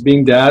 just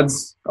being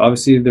dads,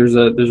 obviously there's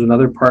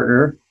another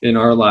partner in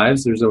our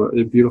lives. There's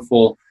a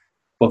beautiful,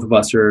 both of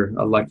us are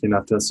lucky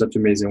enough to have such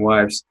amazing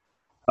wives.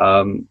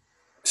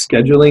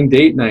 Scheduling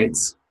date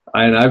nights.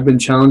 And I've been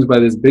challenged by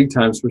this big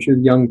time, especially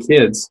with young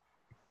kids.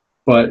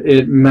 But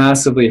it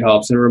massively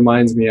helps. And it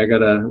reminds me,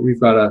 we've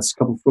got a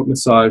couple foot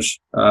massage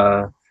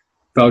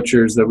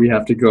vouchers that we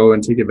have to go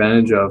and take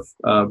advantage of.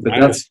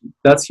 But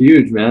that's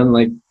huge, man.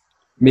 Like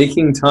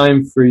making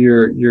time for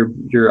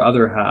your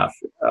other half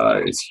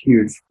is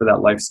huge for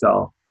that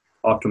lifestyle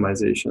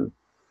optimization.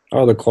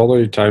 Oh, the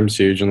quality time's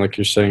huge. And like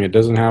you're saying, it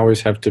doesn't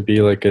always have to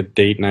be like a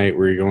date night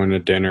where you're going to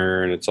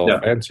dinner and it's all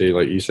fancy.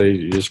 Like you say,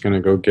 you're just going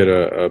to go get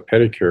a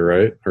pedicure,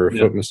 right? Or a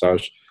foot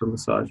massage. Foot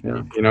massage,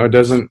 yeah.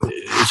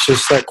 It's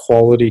just that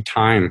quality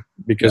time.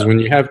 Because when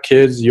you have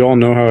kids, you all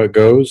know how it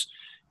goes.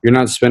 You're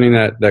not spending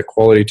that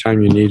quality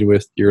time you need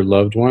with your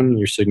loved one,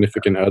 your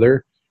significant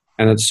other.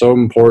 And it's so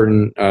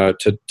important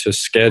to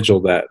schedule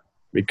that,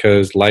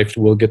 because life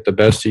will get the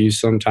best of you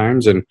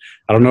sometimes. And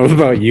I don't know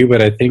about you,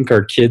 but I think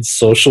our kids'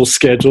 social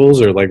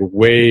schedules are like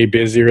way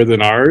busier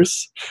than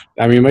ours.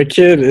 I mean, my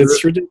kid,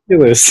 it's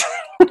ridiculous.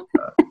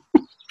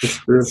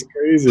 It's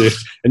crazy.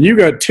 And you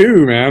got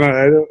 2, man.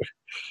 I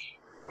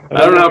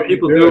don't know how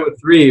people do it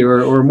with 3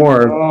 or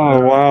more.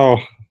 Oh,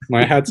 wow.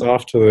 My hat's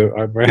off to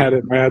them.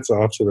 My hat's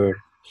off to them.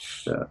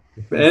 Yeah.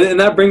 And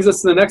that brings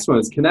us to the next one.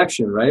 It's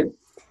connection, right?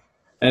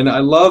 And I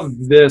love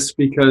this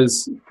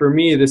because for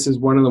me, this is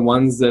one of the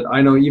ones that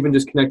I know, even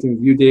just connecting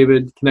with you,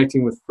 David,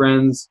 connecting with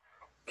friends,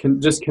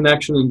 just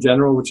connection in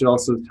general, which is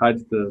also tied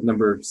to the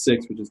number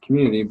 6, which is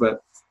community.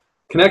 But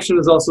connection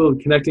is also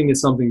connecting to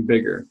something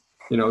bigger.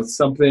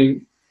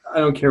 Something, I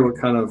don't care what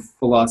kind of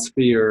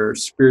philosophy or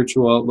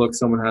spiritual outlook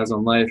someone has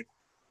on life.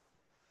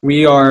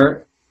 We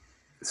are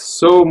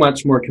so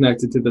much more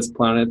connected to this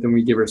planet than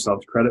we give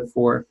ourselves credit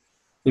for.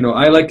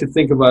 I like to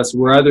think of us,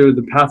 we're either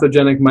the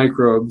pathogenic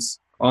microbes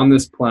on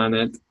this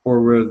planet,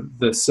 or we're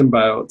the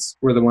symbiotes.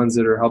 We're the ones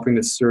that are helping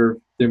to serve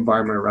the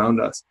environment around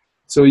us.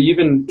 So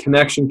even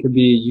connection could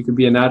be, you could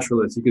be a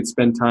naturalist. You could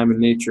spend time in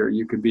nature.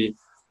 You could be,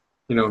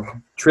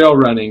 trail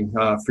running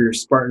for your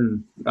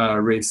Spartan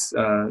race,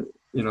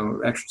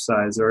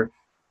 exercise, or,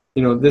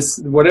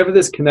 whatever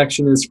this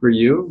connection is for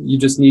you, you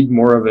just need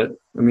more of it.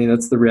 I mean,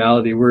 that's the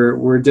reality.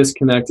 We're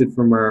disconnected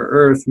from our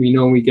earth. We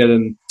know we get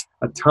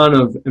a ton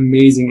of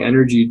amazing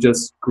energy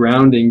just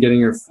grounding,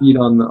 getting our feet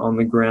on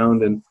the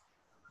ground and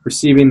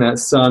receiving that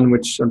sun,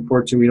 which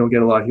unfortunately we don't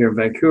get a lot here in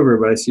Vancouver,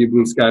 but I see a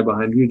blue sky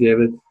behind you,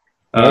 David.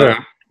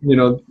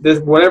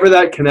 Whatever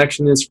that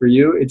connection is for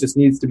you, it just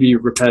needs to be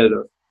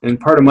repetitive. And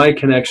part of my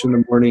connection in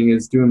the morning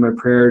is doing my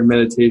prayer and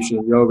meditation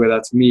and yoga.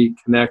 That's me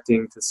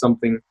connecting to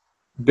something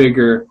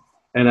bigger.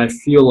 And I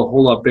feel a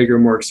whole lot bigger,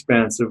 more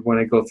expansive when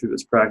I go through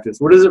this practice.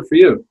 What is it for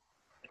you?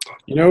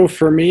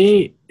 For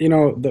me,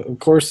 of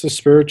course the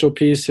spiritual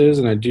pieces,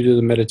 and I do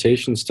the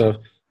meditation stuff.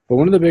 But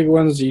one of the big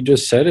ones, you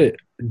just said it,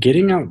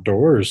 getting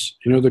outdoors.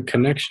 The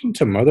connection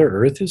to Mother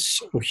Earth is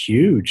so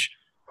huge.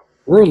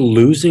 We're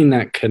losing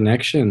that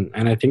connection.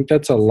 And I think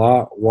that's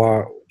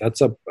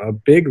that's a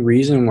big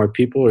reason why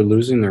people are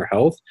losing their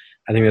health.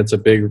 I think that's a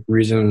big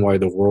reason why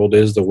the world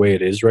is the way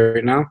it is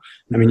right now.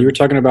 I mean, you were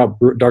talking about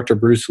Dr.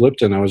 Bruce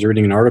Lipton. I was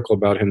reading an article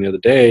about him the other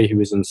day. He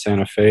was in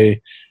Santa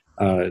Fe,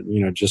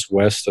 just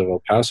west of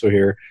El Paso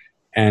here.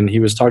 And he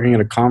was talking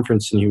at a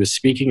conference, and he was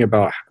speaking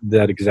about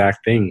that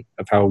exact thing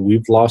of how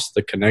we've lost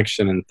the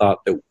connection and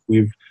thought that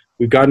we've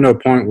gotten to a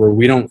point where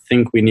we don't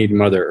think we need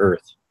Mother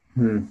Earth.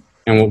 And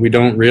what we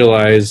don't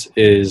realize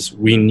is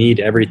we need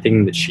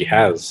everything that she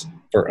has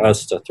for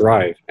us to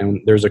thrive.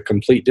 And there's a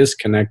complete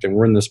disconnect, and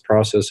we're in this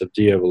process of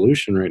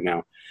de-evolution right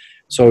now.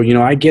 So,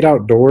 I get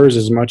outdoors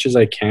as much as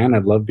I can. I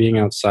love being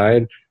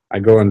outside. I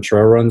go on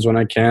trail runs when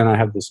I can. I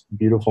have this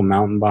beautiful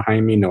mountain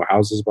behind me, no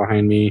houses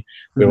behind me.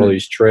 We have all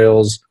these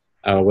trails,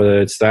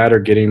 whether it's that or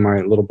getting my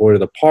little boy to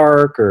the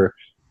park or,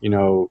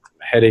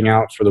 heading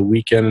out for the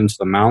weekend into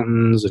the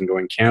mountains and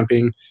going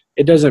camping.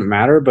 It doesn't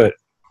matter, but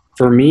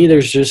for me,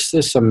 there's just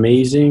this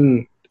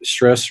amazing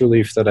stress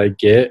relief that I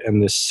get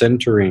and this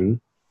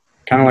centering,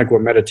 kind of like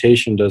what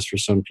meditation does for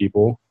some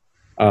people.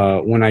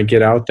 When I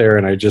get out there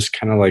and I just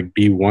kind of like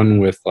be one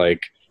with,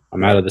 like,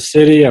 I'm out of the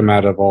city, I'm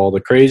out of all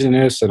the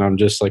craziness, and I'm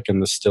just like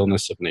in the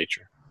stillness of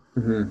nature.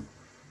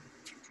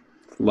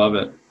 Love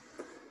it.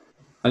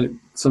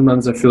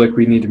 Sometimes I feel like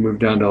we need to move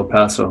down to El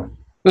Paso.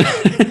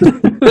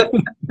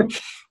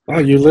 Wow,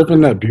 you live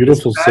in that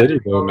beautiful city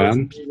though,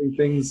 man.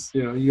 Things,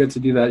 you get to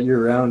do that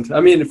year round.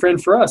 I mean,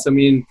 for us,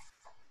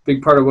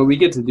 big part of what we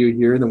get to do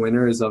here in the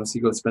winter is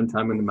obviously go spend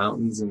time in the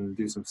mountains and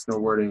do some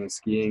snowboarding and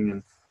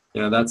skiing,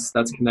 and that's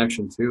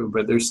connection too.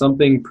 But there's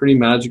something pretty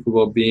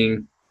magical about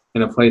being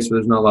in a place where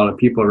there's not a lot of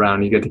people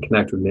around. You get to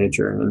connect with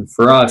nature, and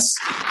for us,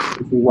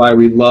 this is why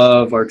we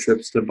love our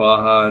trips to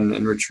Baja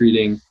and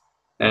retreating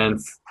and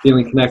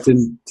feeling connected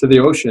to the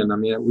ocean. I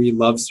mean, we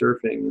love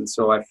surfing, and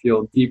so I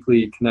feel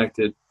deeply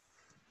connected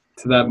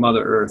to that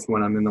Mother Earth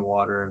when I'm in the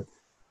water and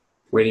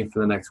waiting for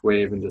the next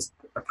wave and just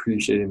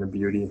appreciating the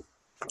beauty.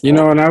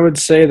 And I would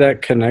say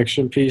that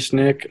connection piece,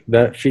 Nick,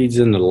 that feeds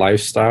into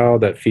lifestyle,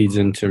 that feeds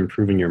into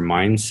improving your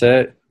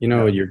mindset.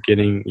 You're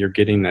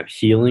getting that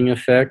healing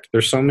effect.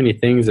 There's so many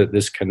things that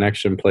this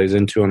connection plays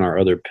into on our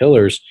other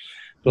pillars.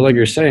 But like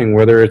you're saying,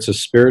 whether it's a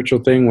spiritual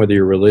thing, whether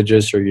you're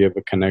religious or you have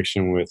a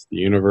connection with the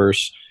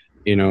universe,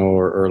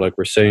 or like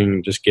we're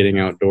saying, just getting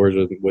outdoors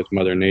with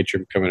Mother Nature,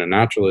 becoming a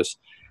naturalist,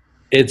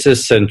 it's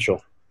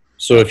essential.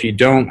 So if you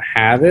don't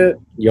have it,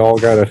 y'all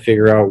got to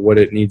figure out what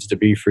it needs to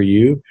be for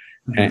you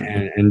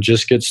and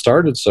just get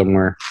started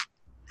somewhere.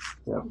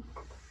 Yeah.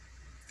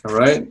 All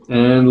right.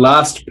 And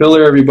last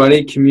pillar,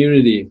 everybody,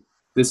 community.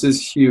 This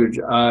is huge.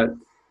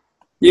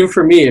 Even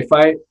for me,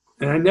 I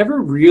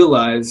never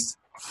realized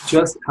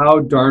just how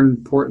darn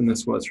important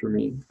this was for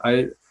me.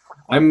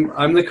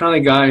 I'm the kind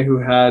of guy who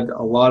had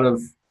a lot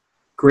of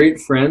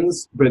great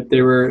friends, but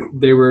they were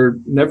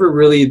never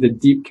really the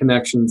deep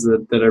connections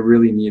that I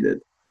really needed.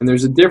 And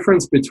there's a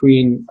difference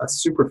between a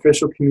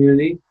superficial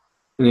community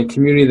and a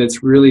community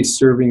that's really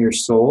serving your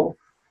soul.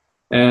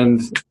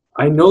 And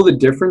I know the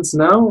difference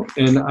now,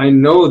 and I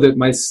know that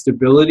my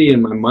stability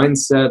and my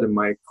mindset and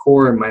my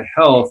core and my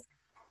health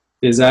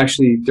is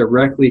actually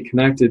directly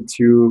connected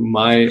to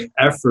my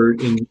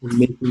effort in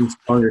making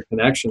stronger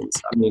connections.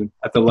 I mean,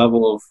 at the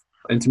level of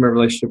intimate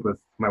relationship with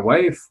my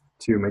wife,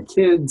 to my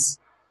kids,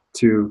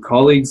 to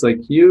colleagues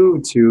like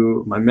you,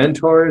 to my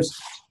mentors.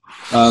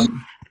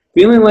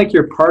 Feeling like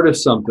you're part of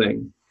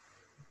something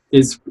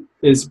is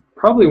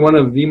probably one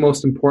of the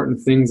most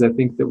important things I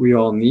think that we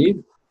all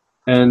need.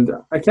 And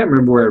I can't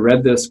remember where I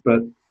read this, but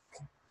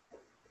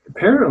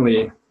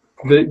apparently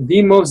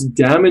the most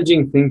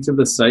damaging thing to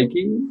the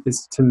psyche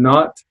is to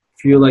not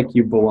feel like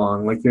you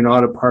belong, like you're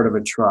not a part of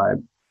a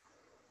tribe.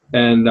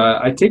 And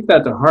I take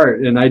that to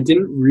heart, and I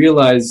didn't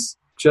realize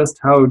just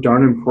how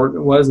darn important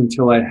it was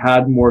until I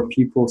had more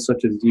people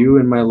such as you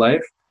in my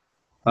life,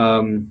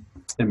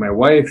 and my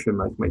wife and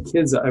my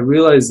kids. I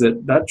realized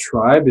that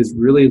tribe is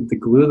really the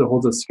glue that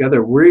holds us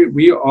together.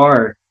 We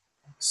are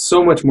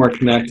so much more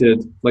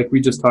connected, like we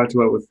just talked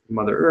about with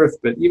Mother Earth,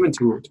 but even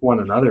to one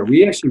another.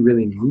 We actually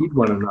really need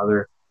one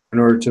another in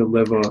order to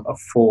live a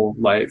full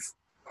life.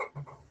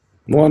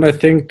 Well, and I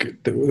think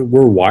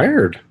we're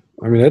wired.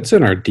 I mean, that's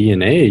in our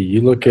DNA.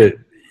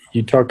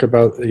 You talk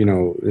about,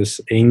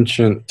 this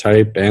ancient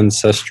type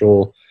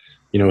ancestral,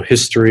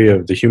 history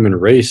of the human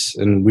race.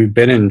 And we've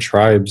been in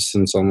tribes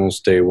since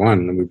almost day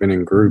one, and we've been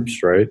in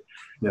groups, right?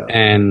 Yeah.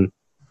 And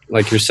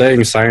like you're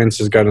saying, science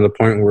has gotten to the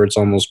point where it's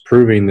almost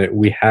proving that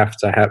we have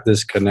to have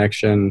this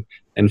connection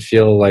and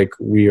feel like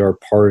we are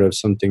part of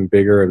something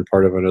bigger and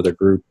part of another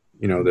group,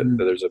 that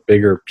there's a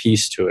bigger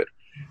piece to it.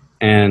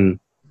 And,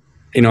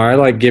 I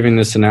like giving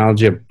this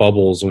analogy of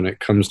bubbles when it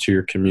comes to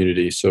your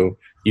community. So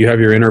you have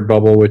your inner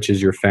bubble, which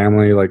is your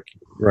family, like,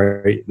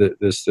 right,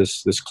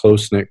 this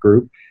close-knit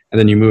group. And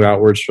then you move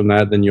outwards from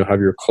that, then you'll have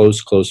your close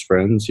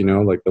friends,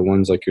 like the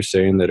ones, like you're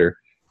saying, that are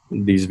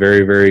these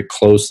very, very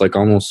close, like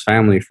almost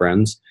family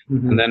friends.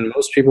 And then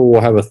most people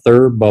will have a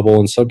third bubble,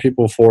 and some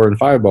people 4 and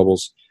 5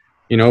 bubbles,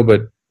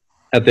 but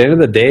at the end of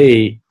the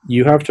day,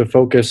 you have to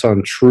focus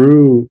on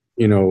true,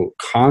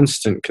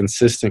 constant,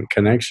 consistent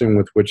connection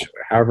with which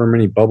however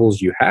many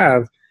bubbles you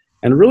have.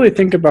 and really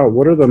think about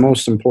what are the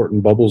most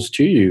important bubbles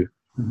to you.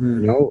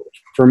 Mm-hmm. You know,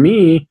 for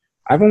me,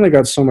 I've only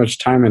got so much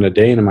time in a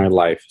day in my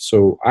life,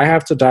 so I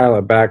have to dial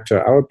it back to,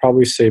 I would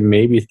probably say,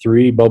 maybe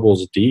 3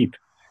 bubbles deep.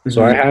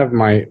 So I Mm-hmm. have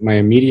my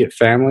immediate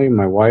family,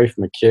 my wife,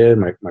 my kid,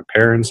 my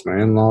parents, my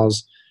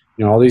in-laws,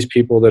 you know, all these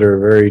people that are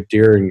very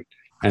dear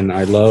and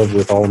I love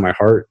with all of my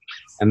heart.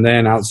 And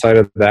then outside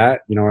of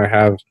that, you know, I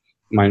have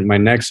my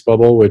next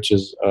bubble, which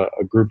is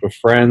a group of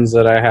friends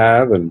that I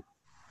have and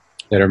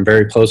that I'm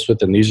very close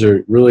with. And these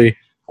are really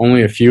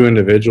only a few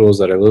individuals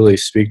that I literally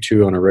speak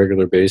to on a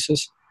regular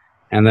basis.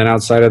 And then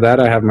outside of that,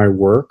 I have my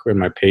work and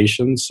my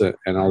patients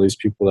and all these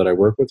people that I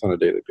work with on a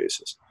daily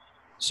basis.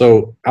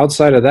 So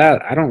outside of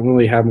that, I don't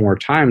really have more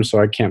time, so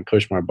I can't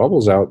push my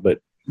bubbles out. But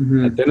at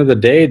Mm-hmm. the end of the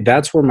day,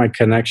 that's where my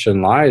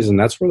connection lies, and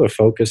that's where the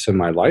focus in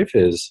my life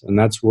is, and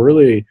that's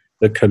really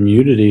the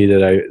community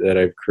that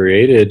I've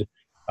created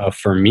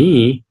for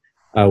me,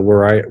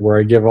 where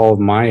I give all of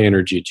my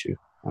energy to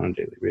on a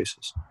daily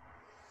basis.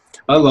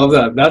 I love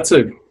that. That's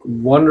a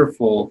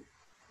wonderful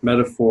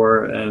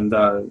metaphor and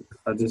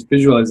just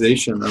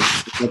visualization of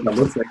what that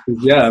looks like. 'Cause,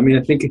 yeah, I mean,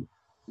 I think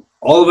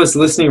all of us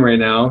listening right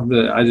now,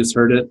 that I just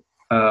heard it,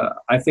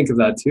 I think of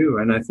that too.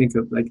 And I think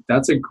of like,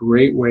 that's a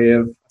great way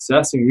of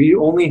assessing. We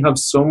only have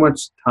so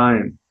much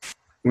time.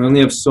 We only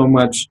have so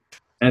much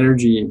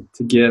energy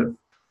to give.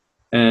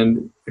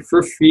 And if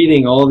we're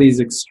feeding all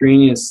these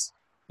extraneous,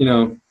 you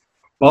know,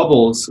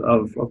 bubbles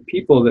of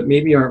people that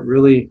maybe aren't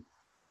really,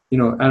 you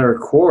know, at our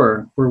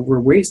core, we're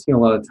wasting a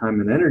lot of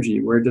time and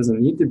energy where it doesn't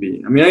need to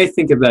be. I mean, I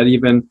think of that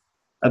even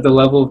at the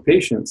level of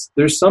patients.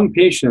 There's some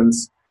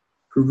patients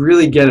who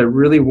really get it,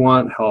 really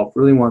want help,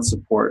 really want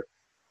support.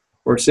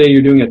 Or say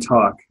you're doing a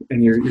talk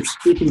and you're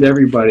speaking to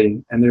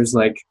everybody, and there's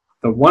like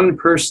the one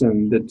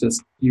person that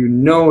just, you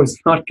know, is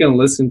not going to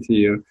listen to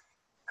you,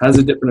 has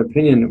a different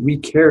opinion. We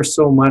care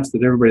so much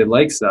that everybody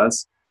likes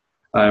us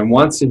and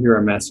wants to hear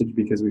our message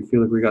because we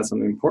feel like we got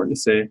something important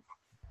to say.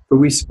 But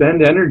we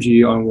spend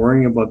energy on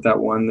worrying about that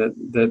one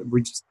that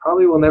we just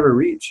probably will never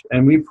reach.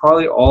 And we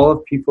probably all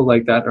have people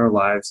like that in our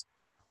lives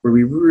where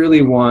we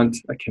really want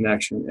a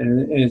connection.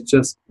 And it's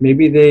just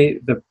maybe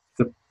the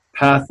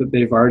path that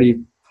they've already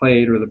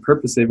played or the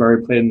purpose they've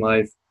already played in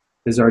life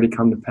has already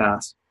come to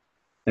pass.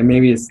 And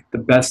maybe it's the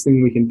best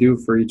thing we can do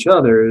for each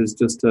other is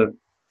just to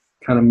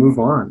kind of move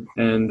on.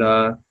 And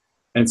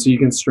so you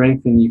can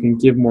strengthen, you can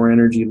give more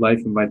energy, life,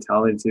 and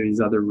vitality to these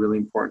other really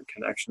important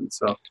connections.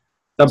 So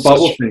that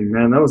bubble thing,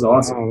 man, that was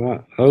awesome.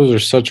 Oh, those are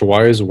such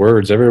wise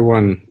words.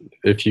 Everyone,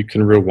 if you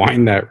can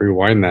rewind that,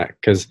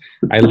 because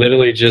I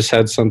literally just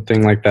had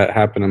something like that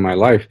happen in my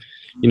life.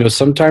 You know,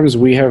 sometimes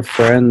we have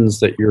friends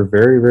that you're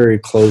very, very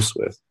close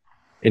with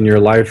in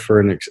your life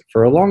for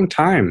a long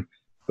time,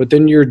 but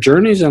then your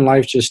journeys in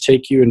life just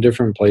take you in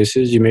different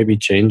places. You maybe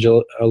change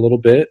a little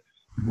bit,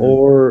 Mm-hmm.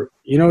 or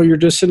you know, you're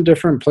just in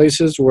different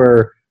places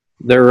where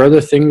there are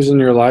other things in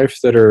your life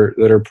that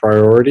are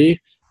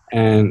priority,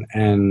 and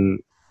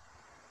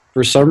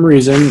for some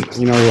reason,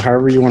 you know,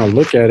 however you want to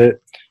look at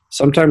it,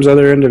 sometimes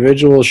other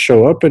individuals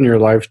show up in your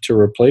life to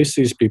replace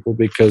these people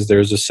because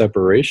there's a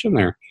separation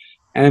there.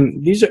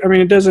 And these, I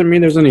mean, it doesn't mean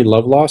there's any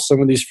love lost.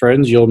 Some of these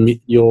friends you'll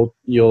meet, you'll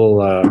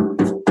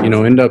you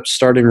know, end up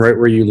starting right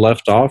where you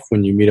left off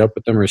when you meet up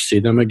with them or see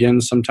them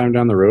again sometime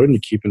down the road, and you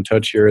keep in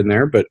touch here and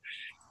there. But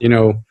you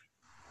know,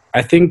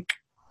 I think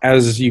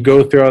as you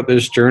go throughout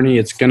this journey,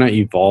 it's going to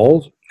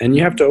evolve, and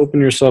you have to open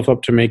yourself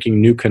up to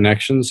making new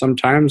connections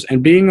sometimes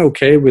and being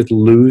okay with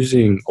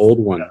losing old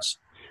ones,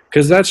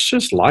 because that's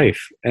just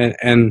life.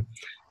 And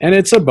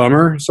it's a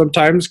bummer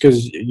sometimes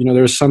because, you know,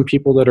 there's some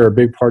people that are a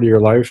big part of your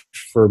life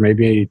for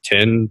maybe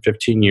 10,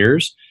 15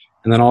 years.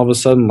 And then all of a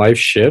sudden life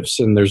shifts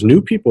and there's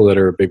new people that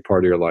are a big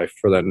part of your life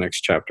for that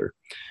next chapter.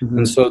 Mm-hmm.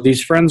 And so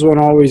these friends won't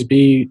always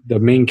be the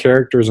main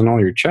characters in all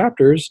your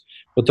chapters,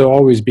 but they'll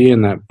always be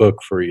in that book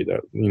for you,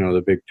 that, you know,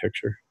 the big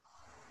picture.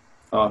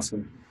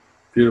 Awesome.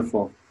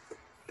 Beautiful.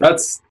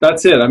 That's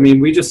it. I mean,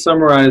 we just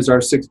summarized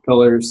our 6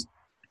 pillars,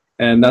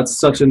 and that's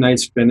such a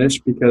nice finish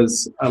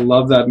because I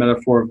love that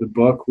metaphor of the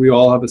book. We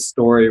all have a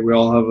story. We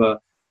all have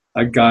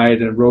a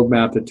guide and a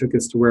roadmap that took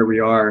us to where we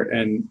are,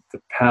 and the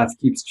path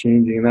keeps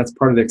changing. And that's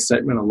part of the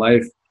excitement of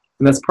life.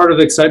 And that's part of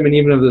the excitement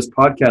even of this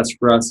podcast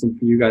for us and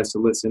for you guys to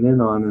listen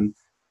in on.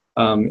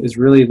 And is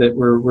really that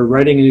we're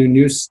writing a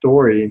new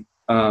story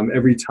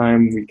every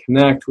time we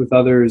connect with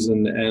others,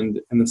 and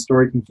the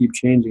story can keep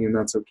changing, and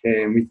that's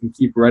okay. And we can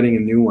keep writing a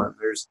new one.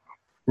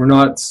 We're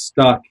not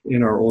stuck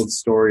in our old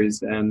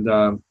stories. And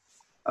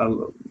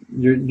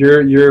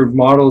your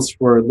models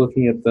for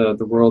looking at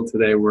the world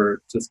today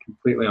were just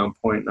completely on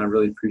point, and I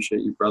really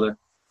appreciate you, brother.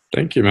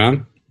 Thank you,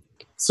 man.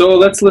 So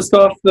let's list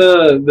off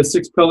the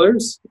 6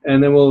 pillars,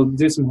 and then we'll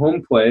do some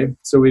home play.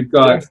 So we've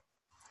got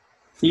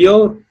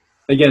heal,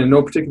 again in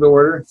no particular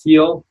order: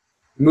 heal,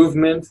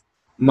 movement,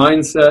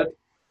 mindset,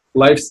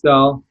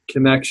 lifestyle,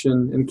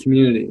 connection, and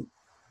community.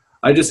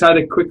 I just had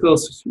a quick little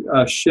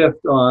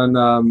shift on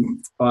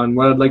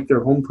what I'd like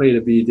their home play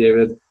to be,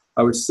 David.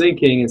 I was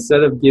thinking,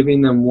 instead of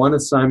giving them one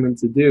assignment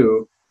to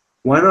do,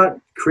 why not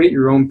create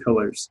your own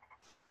pillars?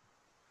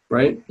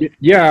 right?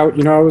 Yeah,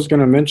 I was going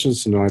to mention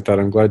something like that.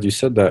 I'm glad you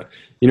said that.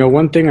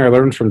 One thing I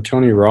learned from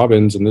Tony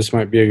Robbins, and this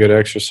might be a good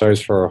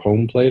exercise for our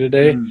home play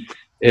today,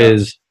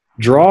 is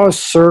draw a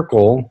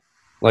circle,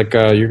 like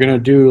you're going to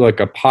do like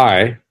a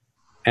pie,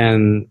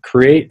 and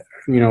create,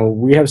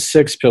 we have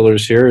 6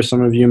 pillars here.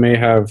 Some of you may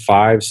have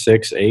 5,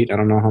 6, 8. I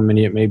don't know how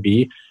many it may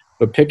be.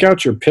 But pick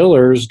out your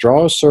pillars,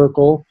 draw a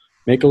circle,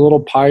 make a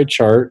little pie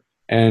chart,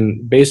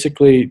 and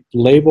basically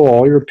label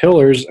all your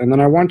pillars. And then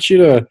I want you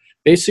to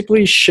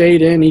basically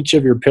shade in each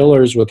of your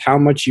pillars with how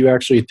much you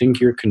actually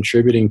think you're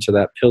contributing to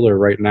that pillar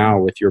right now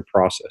with your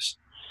process.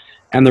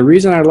 And the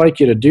reason I'd like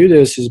you to do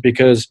this is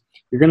because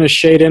you're going to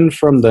shade in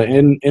from the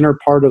inner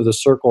part of the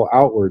circle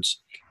outwards.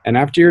 And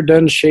after you're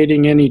done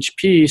shading in each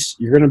piece,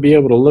 you're going to be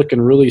able to look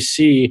and really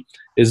see,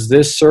 is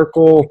this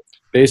circle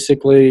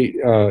basically,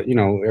 are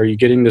you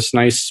getting this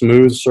nice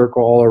smooth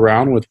circle all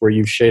around with where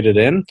you've shaded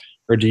in?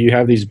 Or do you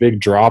have these big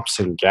drops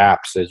and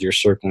gaps as you're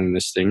circling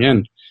this thing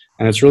in?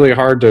 And it's really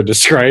hard to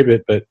describe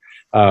it, but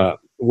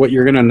what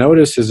you're going to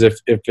notice is if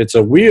it's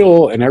a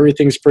wheel and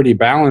everything's pretty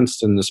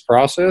balanced in this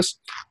process,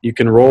 you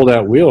can roll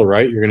that wheel,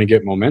 right? You're going to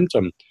get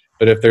momentum.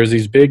 But if there's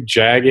these big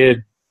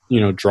jagged,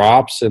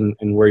 drops and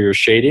where you're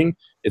shading,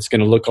 it's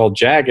going to look all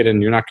jagged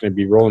and you're not going to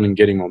be rolling and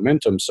getting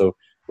momentum. So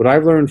what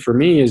I've learned for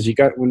me is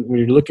when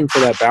you're looking for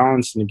that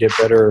balance and to get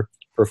better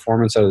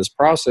performance out of this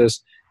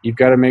process, you've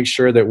got to make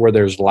sure that where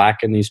there's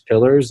lack in these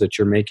pillars, that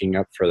you're making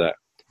up for that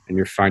and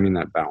you're finding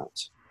that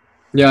balance.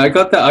 Yeah, I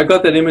got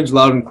that image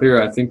loud and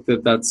clear. I think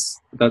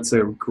that's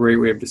a great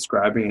way of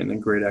describing it and a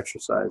great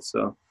exercise.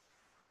 So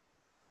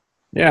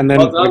yeah, and then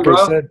like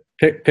I said,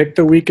 pick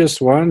the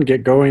weakest one,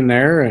 get going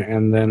there,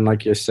 and then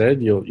like you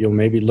said, you'll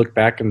maybe look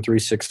back in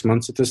 3-6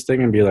 months at this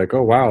thing and be like,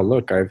 oh wow,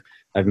 look,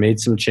 I've made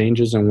some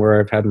changes in where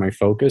I've had my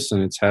focus,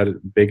 and it's had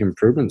big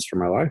improvements for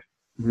my life.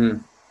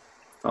 Mm-hmm.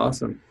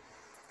 Awesome.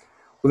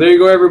 Well, there you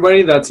go,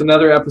 everybody. That's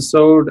another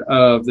episode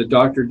of the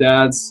Dr.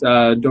 Dads.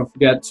 Don't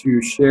forget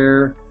to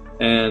share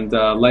and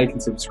like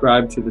and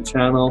subscribe to the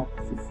channel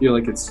if you feel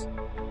like it's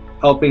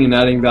helping and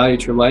adding value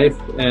to your life.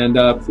 And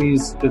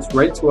please just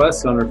write to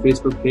us on our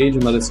Facebook page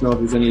and let us know if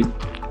there's any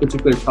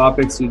particular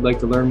topics you'd like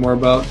to learn more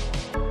about.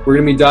 We're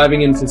going to be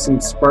diving into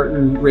some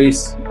Spartan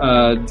race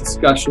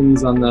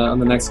discussions on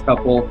the next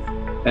couple,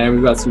 and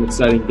we've got some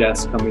exciting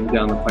guests coming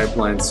down the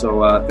pipeline.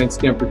 So thanks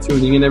again for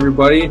tuning in,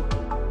 everybody.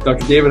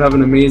 Dr. David, have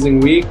an amazing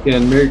week,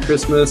 and Merry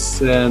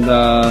Christmas and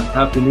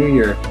Happy New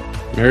Year.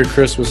 Merry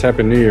Christmas,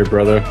 Happy New Year,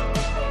 brother.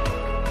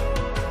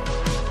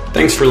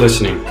 Thanks for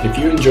listening. If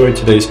you enjoyed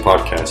today's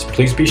podcast,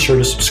 please be sure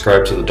to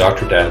subscribe to the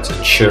Dr. Dads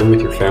and share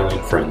with your family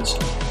and friends.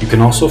 You can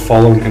also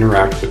follow and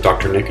interact with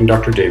Dr. Nick and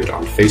Dr. David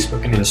on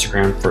Facebook and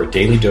Instagram for a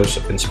daily dose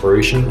of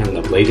inspiration and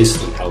the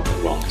latest in health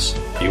and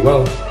wellness. Be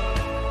well.